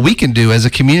we can do as a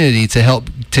community to help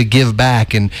to give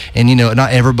back. And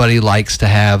not everybody likes to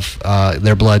have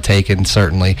their blood taken,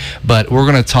 certainly, but we're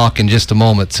going to talk in just a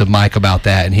moment to Mike about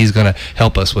that, and he's going to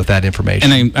help us with that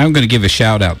information. And I'm going to give a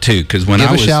shout out too, because when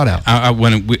I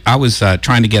was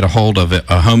trying to get a hold of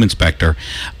a home inspector,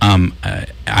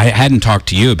 I hadn't talked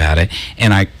to you about it,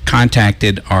 and I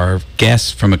contacted our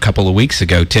guest from a couple of weeks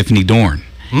ago, Tiffany Dorn.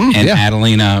 And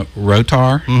Adelina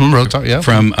Rotar,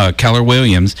 from Keller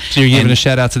Williams. So you're giving a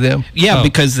shout out to them? Yeah,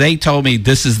 because they told me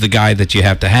this is the guy that you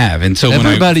have to have. And so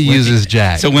everybody uses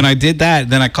Jack. So when I did that,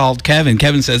 then I called Kevin.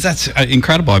 Kevin says, that's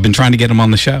incredible. I've been trying to get him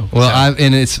on the show. Well,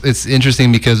 and it's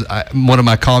interesting because one of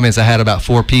my comments, I had about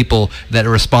 4 people that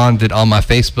responded on my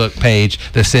Facebook page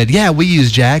that said, yeah, we use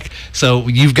Jack. So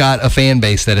you've got a fan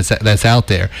base that's out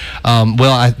there.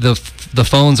 The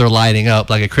phones are lighting up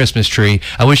like a Christmas tree.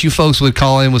 I wish you folks would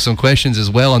call in with some questions as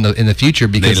well in the future,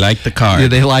 because they like the card. Yeah,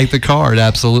 they like the card.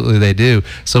 Absolutely, they do.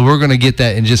 So we're going to get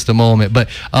that in just a moment. But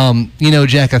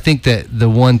Jack, I think that the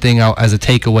one thing as a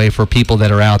takeaway for people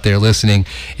that are out there listening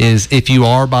is, if you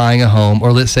are buying a home,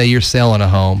 or let's say you're selling a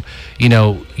home, you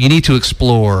need to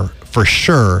explore for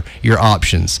sure your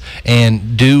options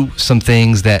and do some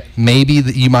things that maybe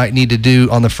that you might need to do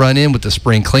on the front end with the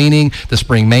spring cleaning, the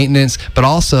spring maintenance, but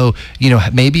also,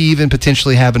 maybe even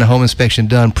potentially having a home inspection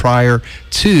done prior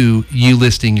to you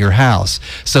listing your house.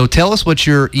 So tell us what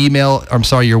your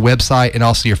website and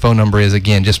also your phone number is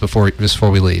again, just before we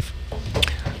leave.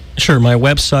 Sure. My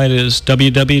website is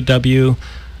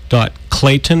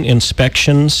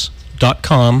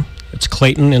www.claytoninspections.com. It's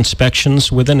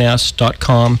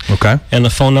ClaytonInspections.com. Okay. And the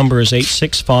phone number is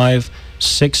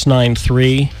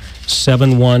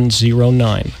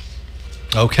 865-693-7109.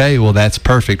 Okay, well, that's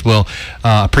perfect. Well,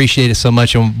 appreciate it so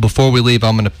much. And before we leave,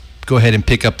 I'm going to go ahead and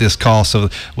pick up this call. So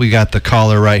we got the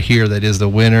caller right here that is the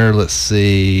winner. Let's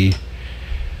see.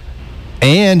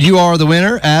 And you are the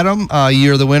winner, Adam.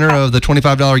 You're the winner of the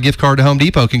 $25 gift card to Home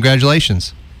Depot.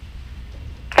 Congratulations.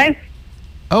 Thanks.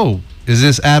 Oh, is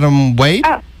this Adam Wade?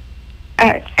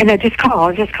 And I just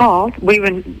called. We've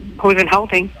been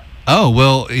holding. Oh,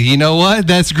 well, you know what?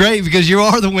 That's great, because you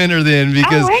are the winner then,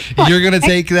 because you're going to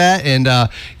take that, and,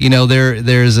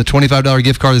 there's a $25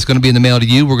 gift card that's going to be in the mail to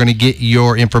you. We're going to get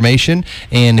your information,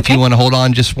 and if you want to hold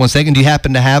on just 1 second, do you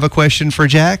happen to have a question for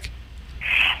Jack?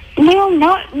 No,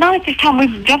 not at this time.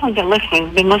 We've definitely been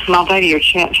listening. Been listening all day to your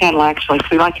channel, actually. So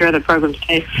we like your other programs,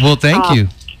 too. Well, thank you.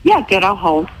 Yeah, good. I'll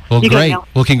hold. Well, great.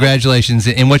 Well, congratulations.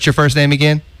 And what's your first name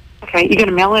again? Okay, you going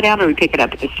to mail it out or we pick it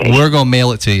up at the station? We're going to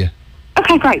mail it to you.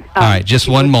 Okay, great. All right, just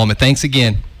one moment. Thanks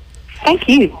again. Thank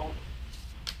you.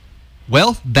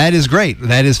 Well, that is great.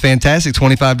 That is fantastic.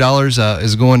 $25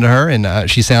 is going to her, and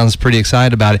she sounds pretty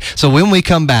excited about it. So when we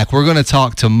come back, we're going to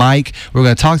talk to Mike. We're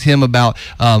going to talk to him about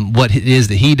what it is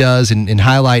that he does and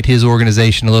highlight his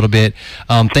organization a little bit.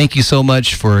 Thank you so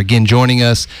much for, again, joining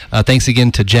us. Thanks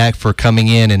again to Jack for coming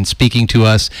in and speaking to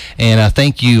us. And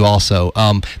thank you also.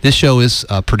 This show is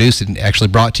produced and actually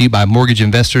brought to you by Mortgage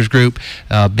Investors Group.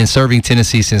 Been serving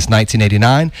Tennessee since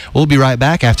 1989. We'll be right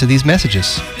back after these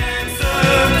messages.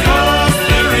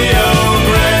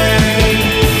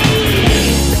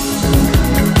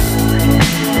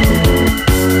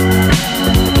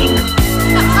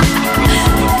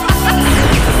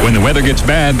 When the weather gets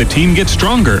bad, the team gets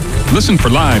stronger. Listen for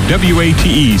live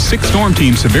WATE 6 Storm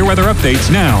Team severe weather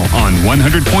updates now on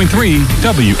 100.3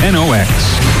 WNOX.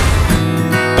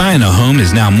 Buying a home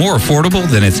is now more affordable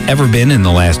than it's ever been in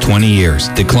the last 20 years.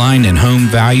 Decline in home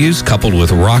values coupled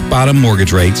with rock-bottom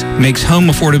mortgage rates makes home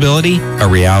affordability a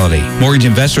reality. Mortgage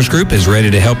Investors Group is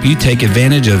ready to help you take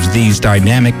advantage of these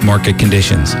dynamic market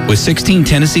conditions. With 16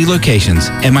 Tennessee locations,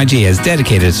 MIG has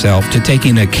dedicated itself to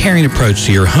taking a caring approach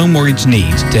to your home mortgage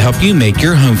needs to help you make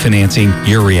your home financing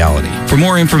your reality. For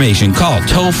more information, call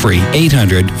toll-free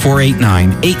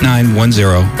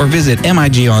 800-489-8910 or visit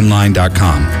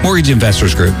migonline.com. Mortgage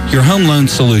Investors Group, your home loan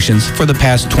solutions for the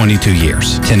past 22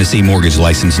 years. Tennessee Mortgage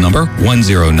License Number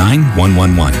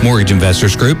 109111. Mortgage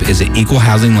Investors Group is an equal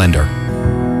housing lender.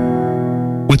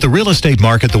 With the real estate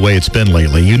market the way it's been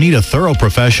lately, you need a thorough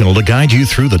professional to guide you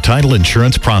through the title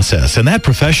insurance process, and that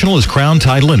professional is Crown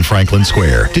Title in Franklin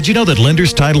Square. Did you know that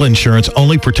lender's title insurance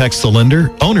only protects the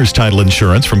lender? Owner's title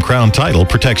insurance from Crown Title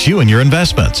protects you and your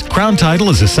investments. Crown Title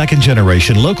is a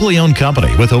second-generation, locally owned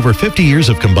company with over 50 years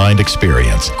of combined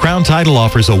experience. Crown Title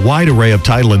offers a wide array of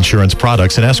title insurance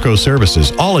products and escrow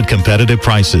services, all at competitive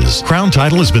prices. Crown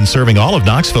Title has been serving all of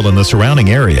Knoxville and the surrounding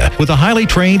area with a highly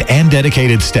trained and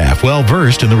dedicated staff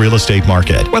well-versed in the real estate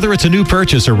market. Whether it's a new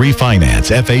purchase or refinance,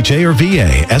 FHA or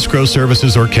VA, escrow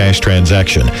services or cash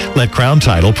transaction, let Crown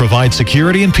Title provide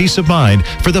security and peace of mind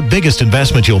for the biggest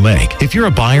investment you'll make. If you're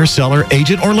a buyer, seller,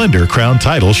 agent, or lender, Crown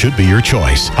Title should be your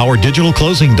choice. Our digital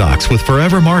closing docs with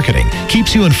Forever Marketing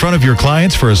keeps you in front of your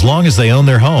clients for as long as they own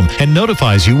their home and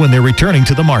notifies you when they're returning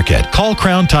to the market. Call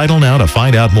Crown Title now to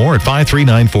find out more at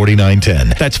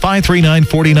 539-4910. That's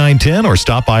 539-4910, or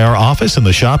stop by our office in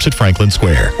the shops at Franklin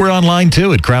Square. We're online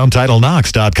too at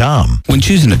crowntitleKnox.com. When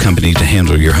choosing a company to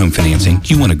handle your home financing,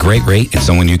 you want a great rate and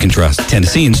someone you can trust.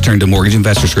 Tennesseans turn to Mortgage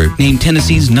Investors Group, named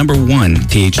Tennessee's #1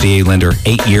 THDA lender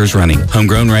 8 years running.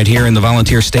 Homegrown right here in the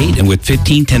Volunteer State and with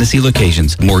 15 Tennessee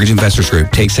locations, Mortgage Investors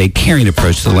Group takes a caring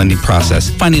approach to the lending process,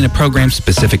 finding a program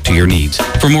specific to your needs.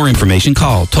 For more information,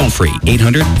 call toll-free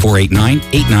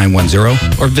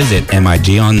 800-489-8910 or visit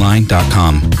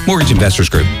migonline.com. Mortgage Investors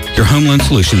Group, your home loan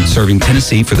solution serving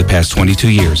Tennessee for the past 22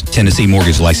 years. Tennessee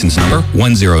Mortgage License Number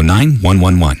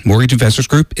 109111. Mortgage Investors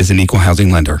Group is an equal housing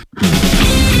lender.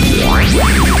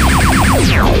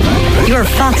 Your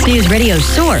Fox News radio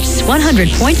source,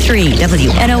 100.3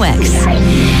 WNOX.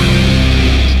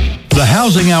 The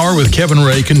Housing Hour with Kevin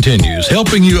Ray continues,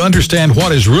 helping you understand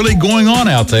what is really going on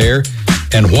out there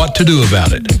and what to do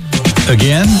about it.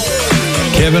 Again,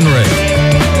 Kevin Ray.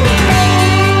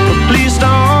 Please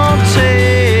don't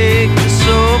take me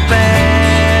so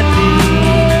badly.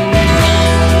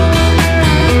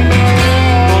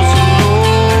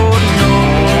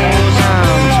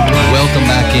 Welcome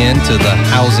back into the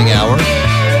Housing Hour.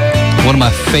 One of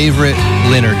my favorite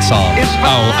Leonard songs.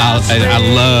 I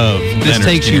love This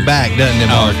takes you back, doesn't it,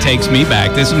 Mark? Oh, it takes me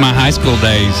back. This is my high school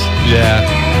days. Yeah.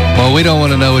 Well, we don't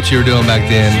want to know what you were doing back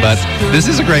then, but this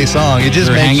is a great song. It just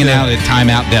We're makes hanging you, out at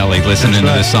Timeout Deli listening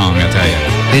to this song, I tell you.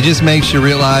 It just makes you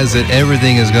realize that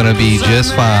everything is going to be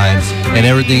just fine and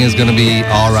everything is going to be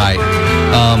all right.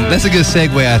 That's a good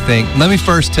segue, I think. Let me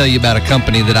first tell you about a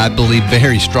company that I believe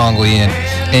very strongly in.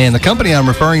 And the company I'm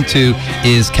referring to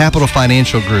is Capital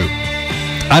Financial Group.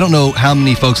 I don't know how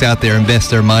many folks out there invest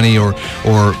their money or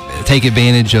take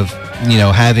advantage of,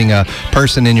 having a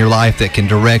person in your life that can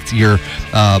direct your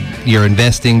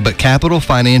investing, but Capital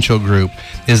Financial Group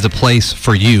is the place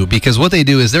for you, because what they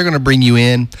do is they're going to bring you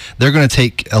in, they're going to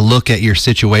take a look at your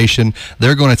situation,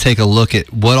 they're going to take a look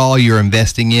at what all you're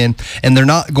investing in, and they're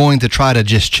not going to try to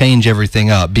just change everything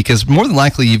up, because more than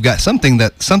likely you've got something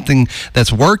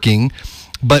that's working.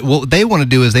 But what they want to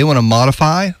do is they want to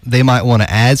modify, they might want to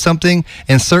add something,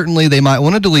 and certainly they might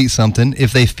want to delete something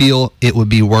if they feel it would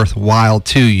be worthwhile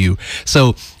to you.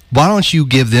 So why don't you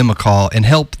give them a call and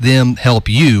help them help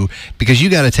you, because you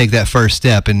got to take that first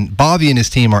step. And Bobby and his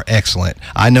team are excellent.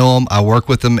 I know them. I work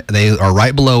with them. They are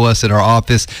right below us at our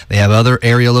office. They have other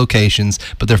area locations,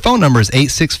 but their phone number is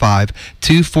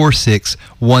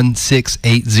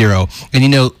 865-246-1680. And you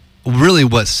know, really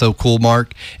what's so cool,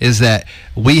 Mark, is that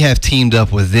we have teamed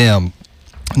up with them,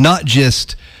 not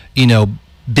just, you know,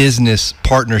 business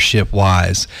partnership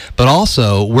wise, but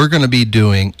also we're going to be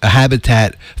doing a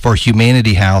Habitat for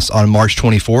Humanity house on March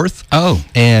 24th. Oh,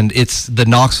 and it's the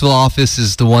Knoxville office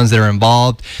is the ones that are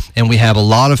involved, and we have a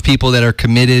lot of people that are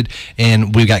committed,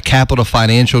 and we've got Capital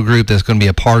Financial Group that's going to be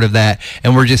a part of that,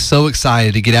 and we're just so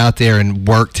excited to get out there and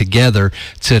work together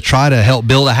to try to help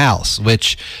build a house,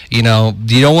 which, you know,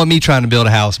 you don't want me trying to build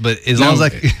a house, but as long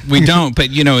as we don't.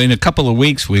 But you know, in a couple of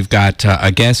weeks we've got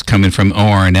a guest coming from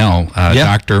ORNL,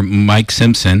 Dr. Mike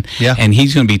Simpson, and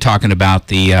he's going to be talking about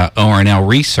the ORNL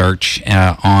research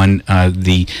on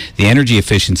the energy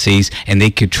efficiencies, and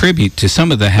they contribute to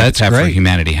some of the Habitat for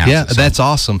Humanity houses. Yeah, that's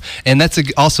awesome. And that's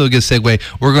also a good segue.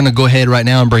 We're going to go ahead right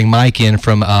now and bring Mike in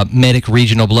from Medic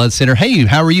Regional Blood Center. Hey,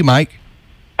 how are you, Mike?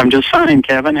 I'm just fine,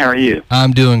 Kevin. How are you?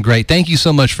 I'm doing great. Thank you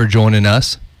so much for joining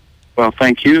us. Well,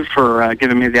 thank you for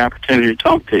giving me the opportunity to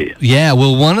talk to you. Yeah,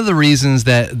 well, one of the reasons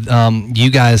that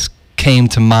you guys came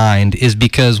to mind is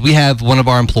because we have one of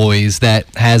our employees that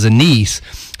has a niece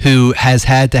who has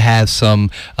had to have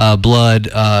some blood,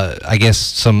 I guess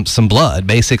some blood,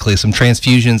 basically some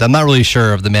transfusions. I'm not really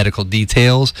sure of the medical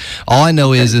details. All I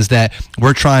know is that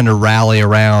we're trying to rally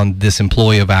around this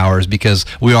employee of ours because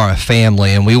we are a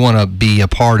family and we want to be a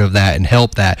part of that and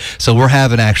help that. So we're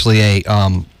having actually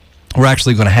we're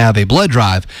actually going to have a blood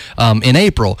drive in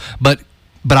April,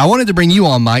 But I wanted to bring you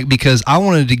on, Mike, because I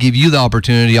wanted to give you the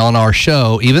opportunity on our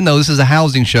show. Even though this is a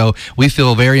housing show, we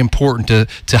feel very important to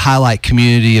highlight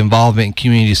community involvement and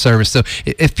community service. So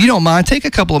if you don't mind, take a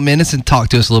couple of minutes and talk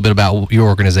to us a little bit about your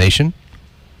organization.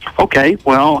 Okay.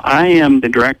 Well, I am the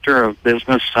Director of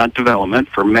Business Development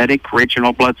for Medic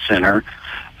Regional Blood Center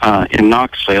in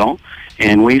Knoxville,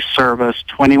 and we service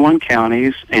 21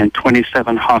 counties and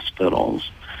 27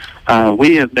 hospitals.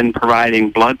 We have been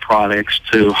providing blood products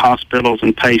to hospitals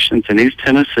and patients in East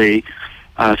Tennessee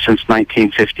since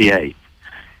 1958.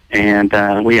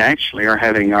 And we actually are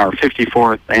having our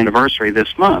 54th anniversary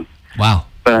this month. Wow.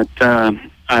 But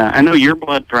I know your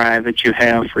blood drive that you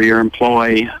have for your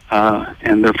employee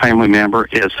and their family member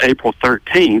is April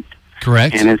 13th.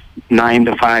 Correct. And it's 9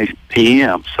 to 5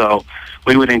 p.m. So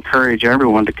we would encourage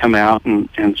everyone to come out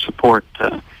and support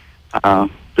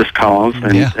this cause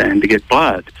and to get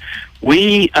blood.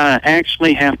 We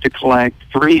actually have to collect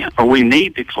we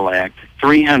need to collect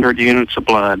 300 units of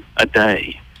blood a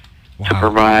day to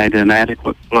provide an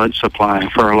adequate blood supply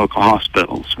for our local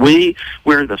hospitals.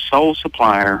 We're the sole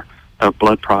supplier of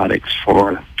blood products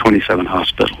for 27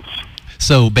 hospitals.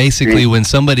 So basically, when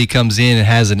somebody comes in and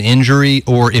has an injury,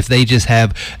 or if they just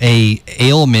have a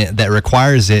ailment that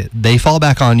requires it, they fall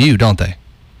back on you, don't they?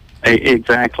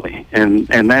 Exactly, and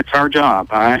that's our job.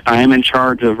 I am in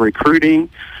charge of recruiting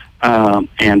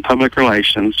and public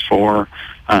relations for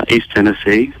East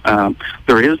Tennessee.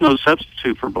 There is no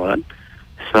substitute for blood,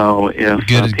 so if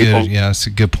good, yeah, that's a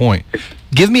good point.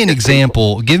 Give me an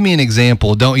example. You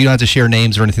don't have to share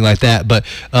names or anything like that. But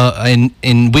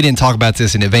and we didn't talk about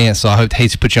this in advance, so I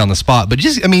hate to put you on the spot. But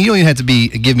you don't even have to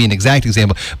give me an exact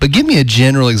example. But give me a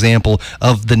general example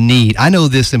of the need. I know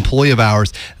this employee of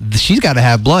ours. She's got to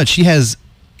have blood. She has,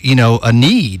 a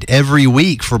need every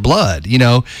week for blood.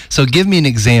 So give me an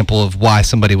example of why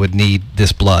somebody would need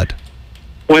this blood.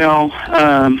 Well,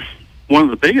 one of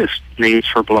the biggest needs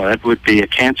for blood would be a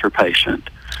cancer patient.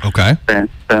 Okay. That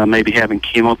may be having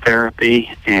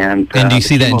chemotherapy and do you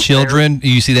see that in children? Do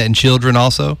you see that in children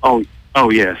also? Oh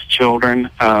yes, children.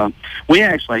 We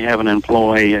actually have an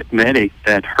employee at Medic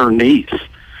that her niece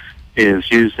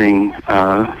is using 3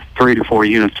 to 4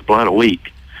 units of blood a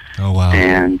week. Oh wow!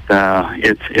 And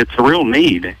it's a real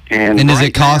need. And does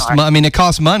it cost? It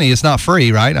costs money. It's not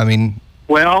free, right?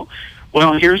 Well,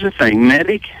 here's the thing.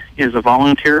 Medic is a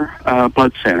volunteer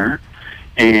blood center.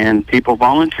 And people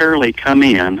voluntarily come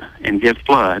in and give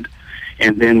blood,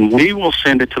 and then we will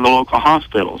send it to the local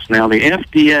hospitals. Now, the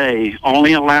FDA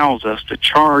only allows us to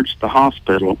charge the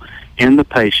hospital and the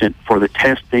patient for the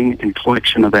testing and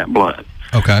collection of that blood.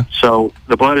 Okay. So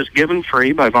the blood is given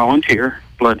free by volunteer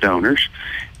blood donors,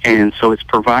 and so it's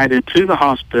provided to the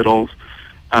hospitals,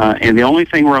 and the only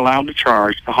thing we're allowed to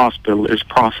charge the hospital is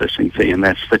processing fee, and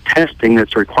that's the testing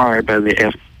that's required by the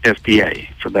FDA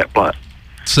for that blood.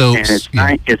 So and it's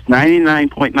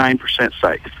 99.9%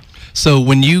 safe. So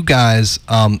when you guys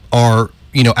are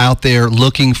out there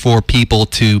looking for people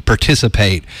to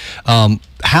participate,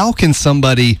 how can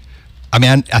somebody? I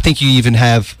mean, I think you even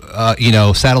have,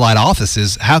 satellite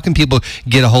offices. How can people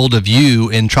get a hold of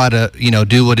you and try to,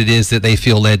 do what it is that they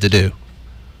feel led to do?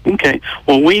 Okay.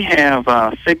 Well, we have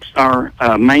fixed our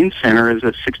main center is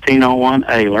at 1601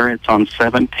 Ayler. It's on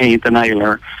 17th and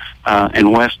Ayler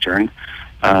in Western,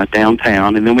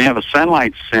 downtown. And then we have a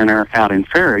satellite center out in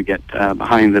Farragut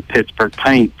behind the Pittsburgh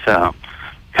Paint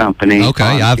Company.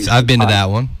 Okay, I've been to that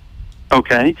one.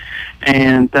 Okay,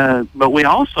 and but we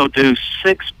also do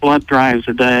 6 blood drives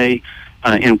a day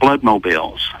in blood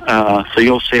mobiles. So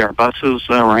you'll see our buses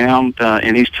around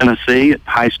in East Tennessee, at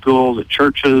high schools, at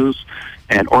churches,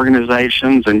 at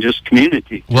organizations, and just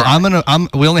community. Well,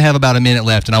 we only have about a minute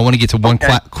left, and I want to get to one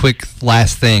quick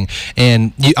last thing.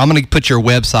 And I'm going to put your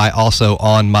website also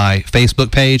on my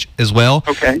Facebook page as well.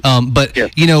 Okay. But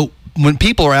when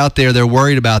people are out there, they're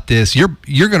worried about this. You're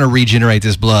going to regenerate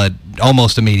this blood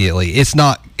almost immediately. It's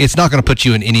not going to put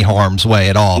you in any harm's way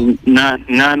at all.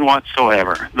 None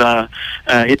whatsoever.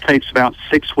 It takes about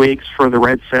 6 weeks for the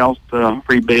red cells to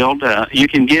rebuild. You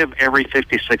can give every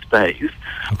 56 days.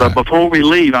 Okay. But before we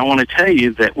leave, I want to tell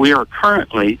you that we are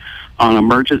currently on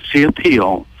emergency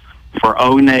appeal for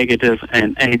O negative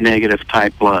and A negative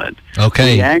type blood.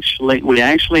 Okay. We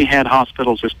actually had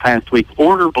hospitals this past week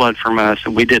order blood from us,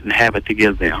 and we didn't have it to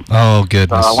give them. Oh,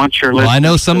 goodness. So I want your I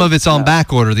know some of it's on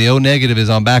back order. The O negative is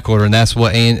on back order, and that's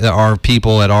what our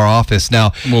people at our office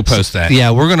now. We'll post that.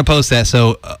 Yeah, we're going to post that.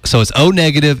 So it's O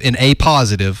negative and A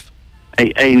positive.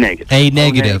 A negative. A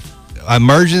negative.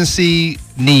 Emergency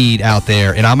need out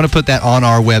there, and I'm going to put that on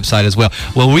our website as well.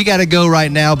 Well, we got to go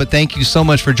right now, but thank you so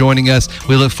much for joining us.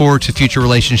 We look forward to future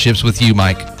relationships with you,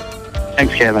 Mike.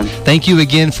 Thanks, Kevin. Thank you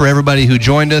again for everybody who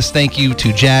joined us. Thank you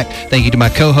to Jack. Thank you to my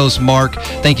co-host, Mark.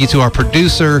 Thank you to our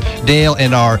producer, Dale,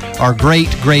 and our great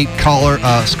caller,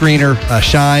 screener,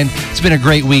 Shine. It's been a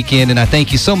great weekend, and I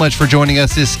thank you so much for joining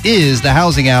us. This is the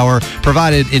Housing Hour,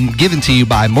 provided and given to you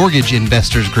by Mortgage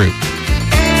Investors Group.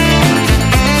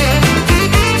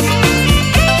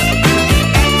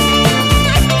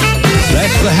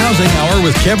 That's the Housing Hour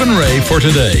with Kevin Ray for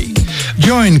today.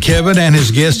 Join Kevin and his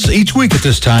guests each week at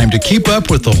this time to keep up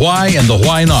with the why and the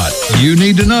why not. You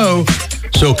need to know,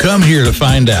 so come here to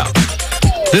find out.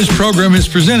 This program is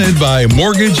presented by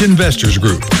Mortgage Investors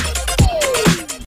Group.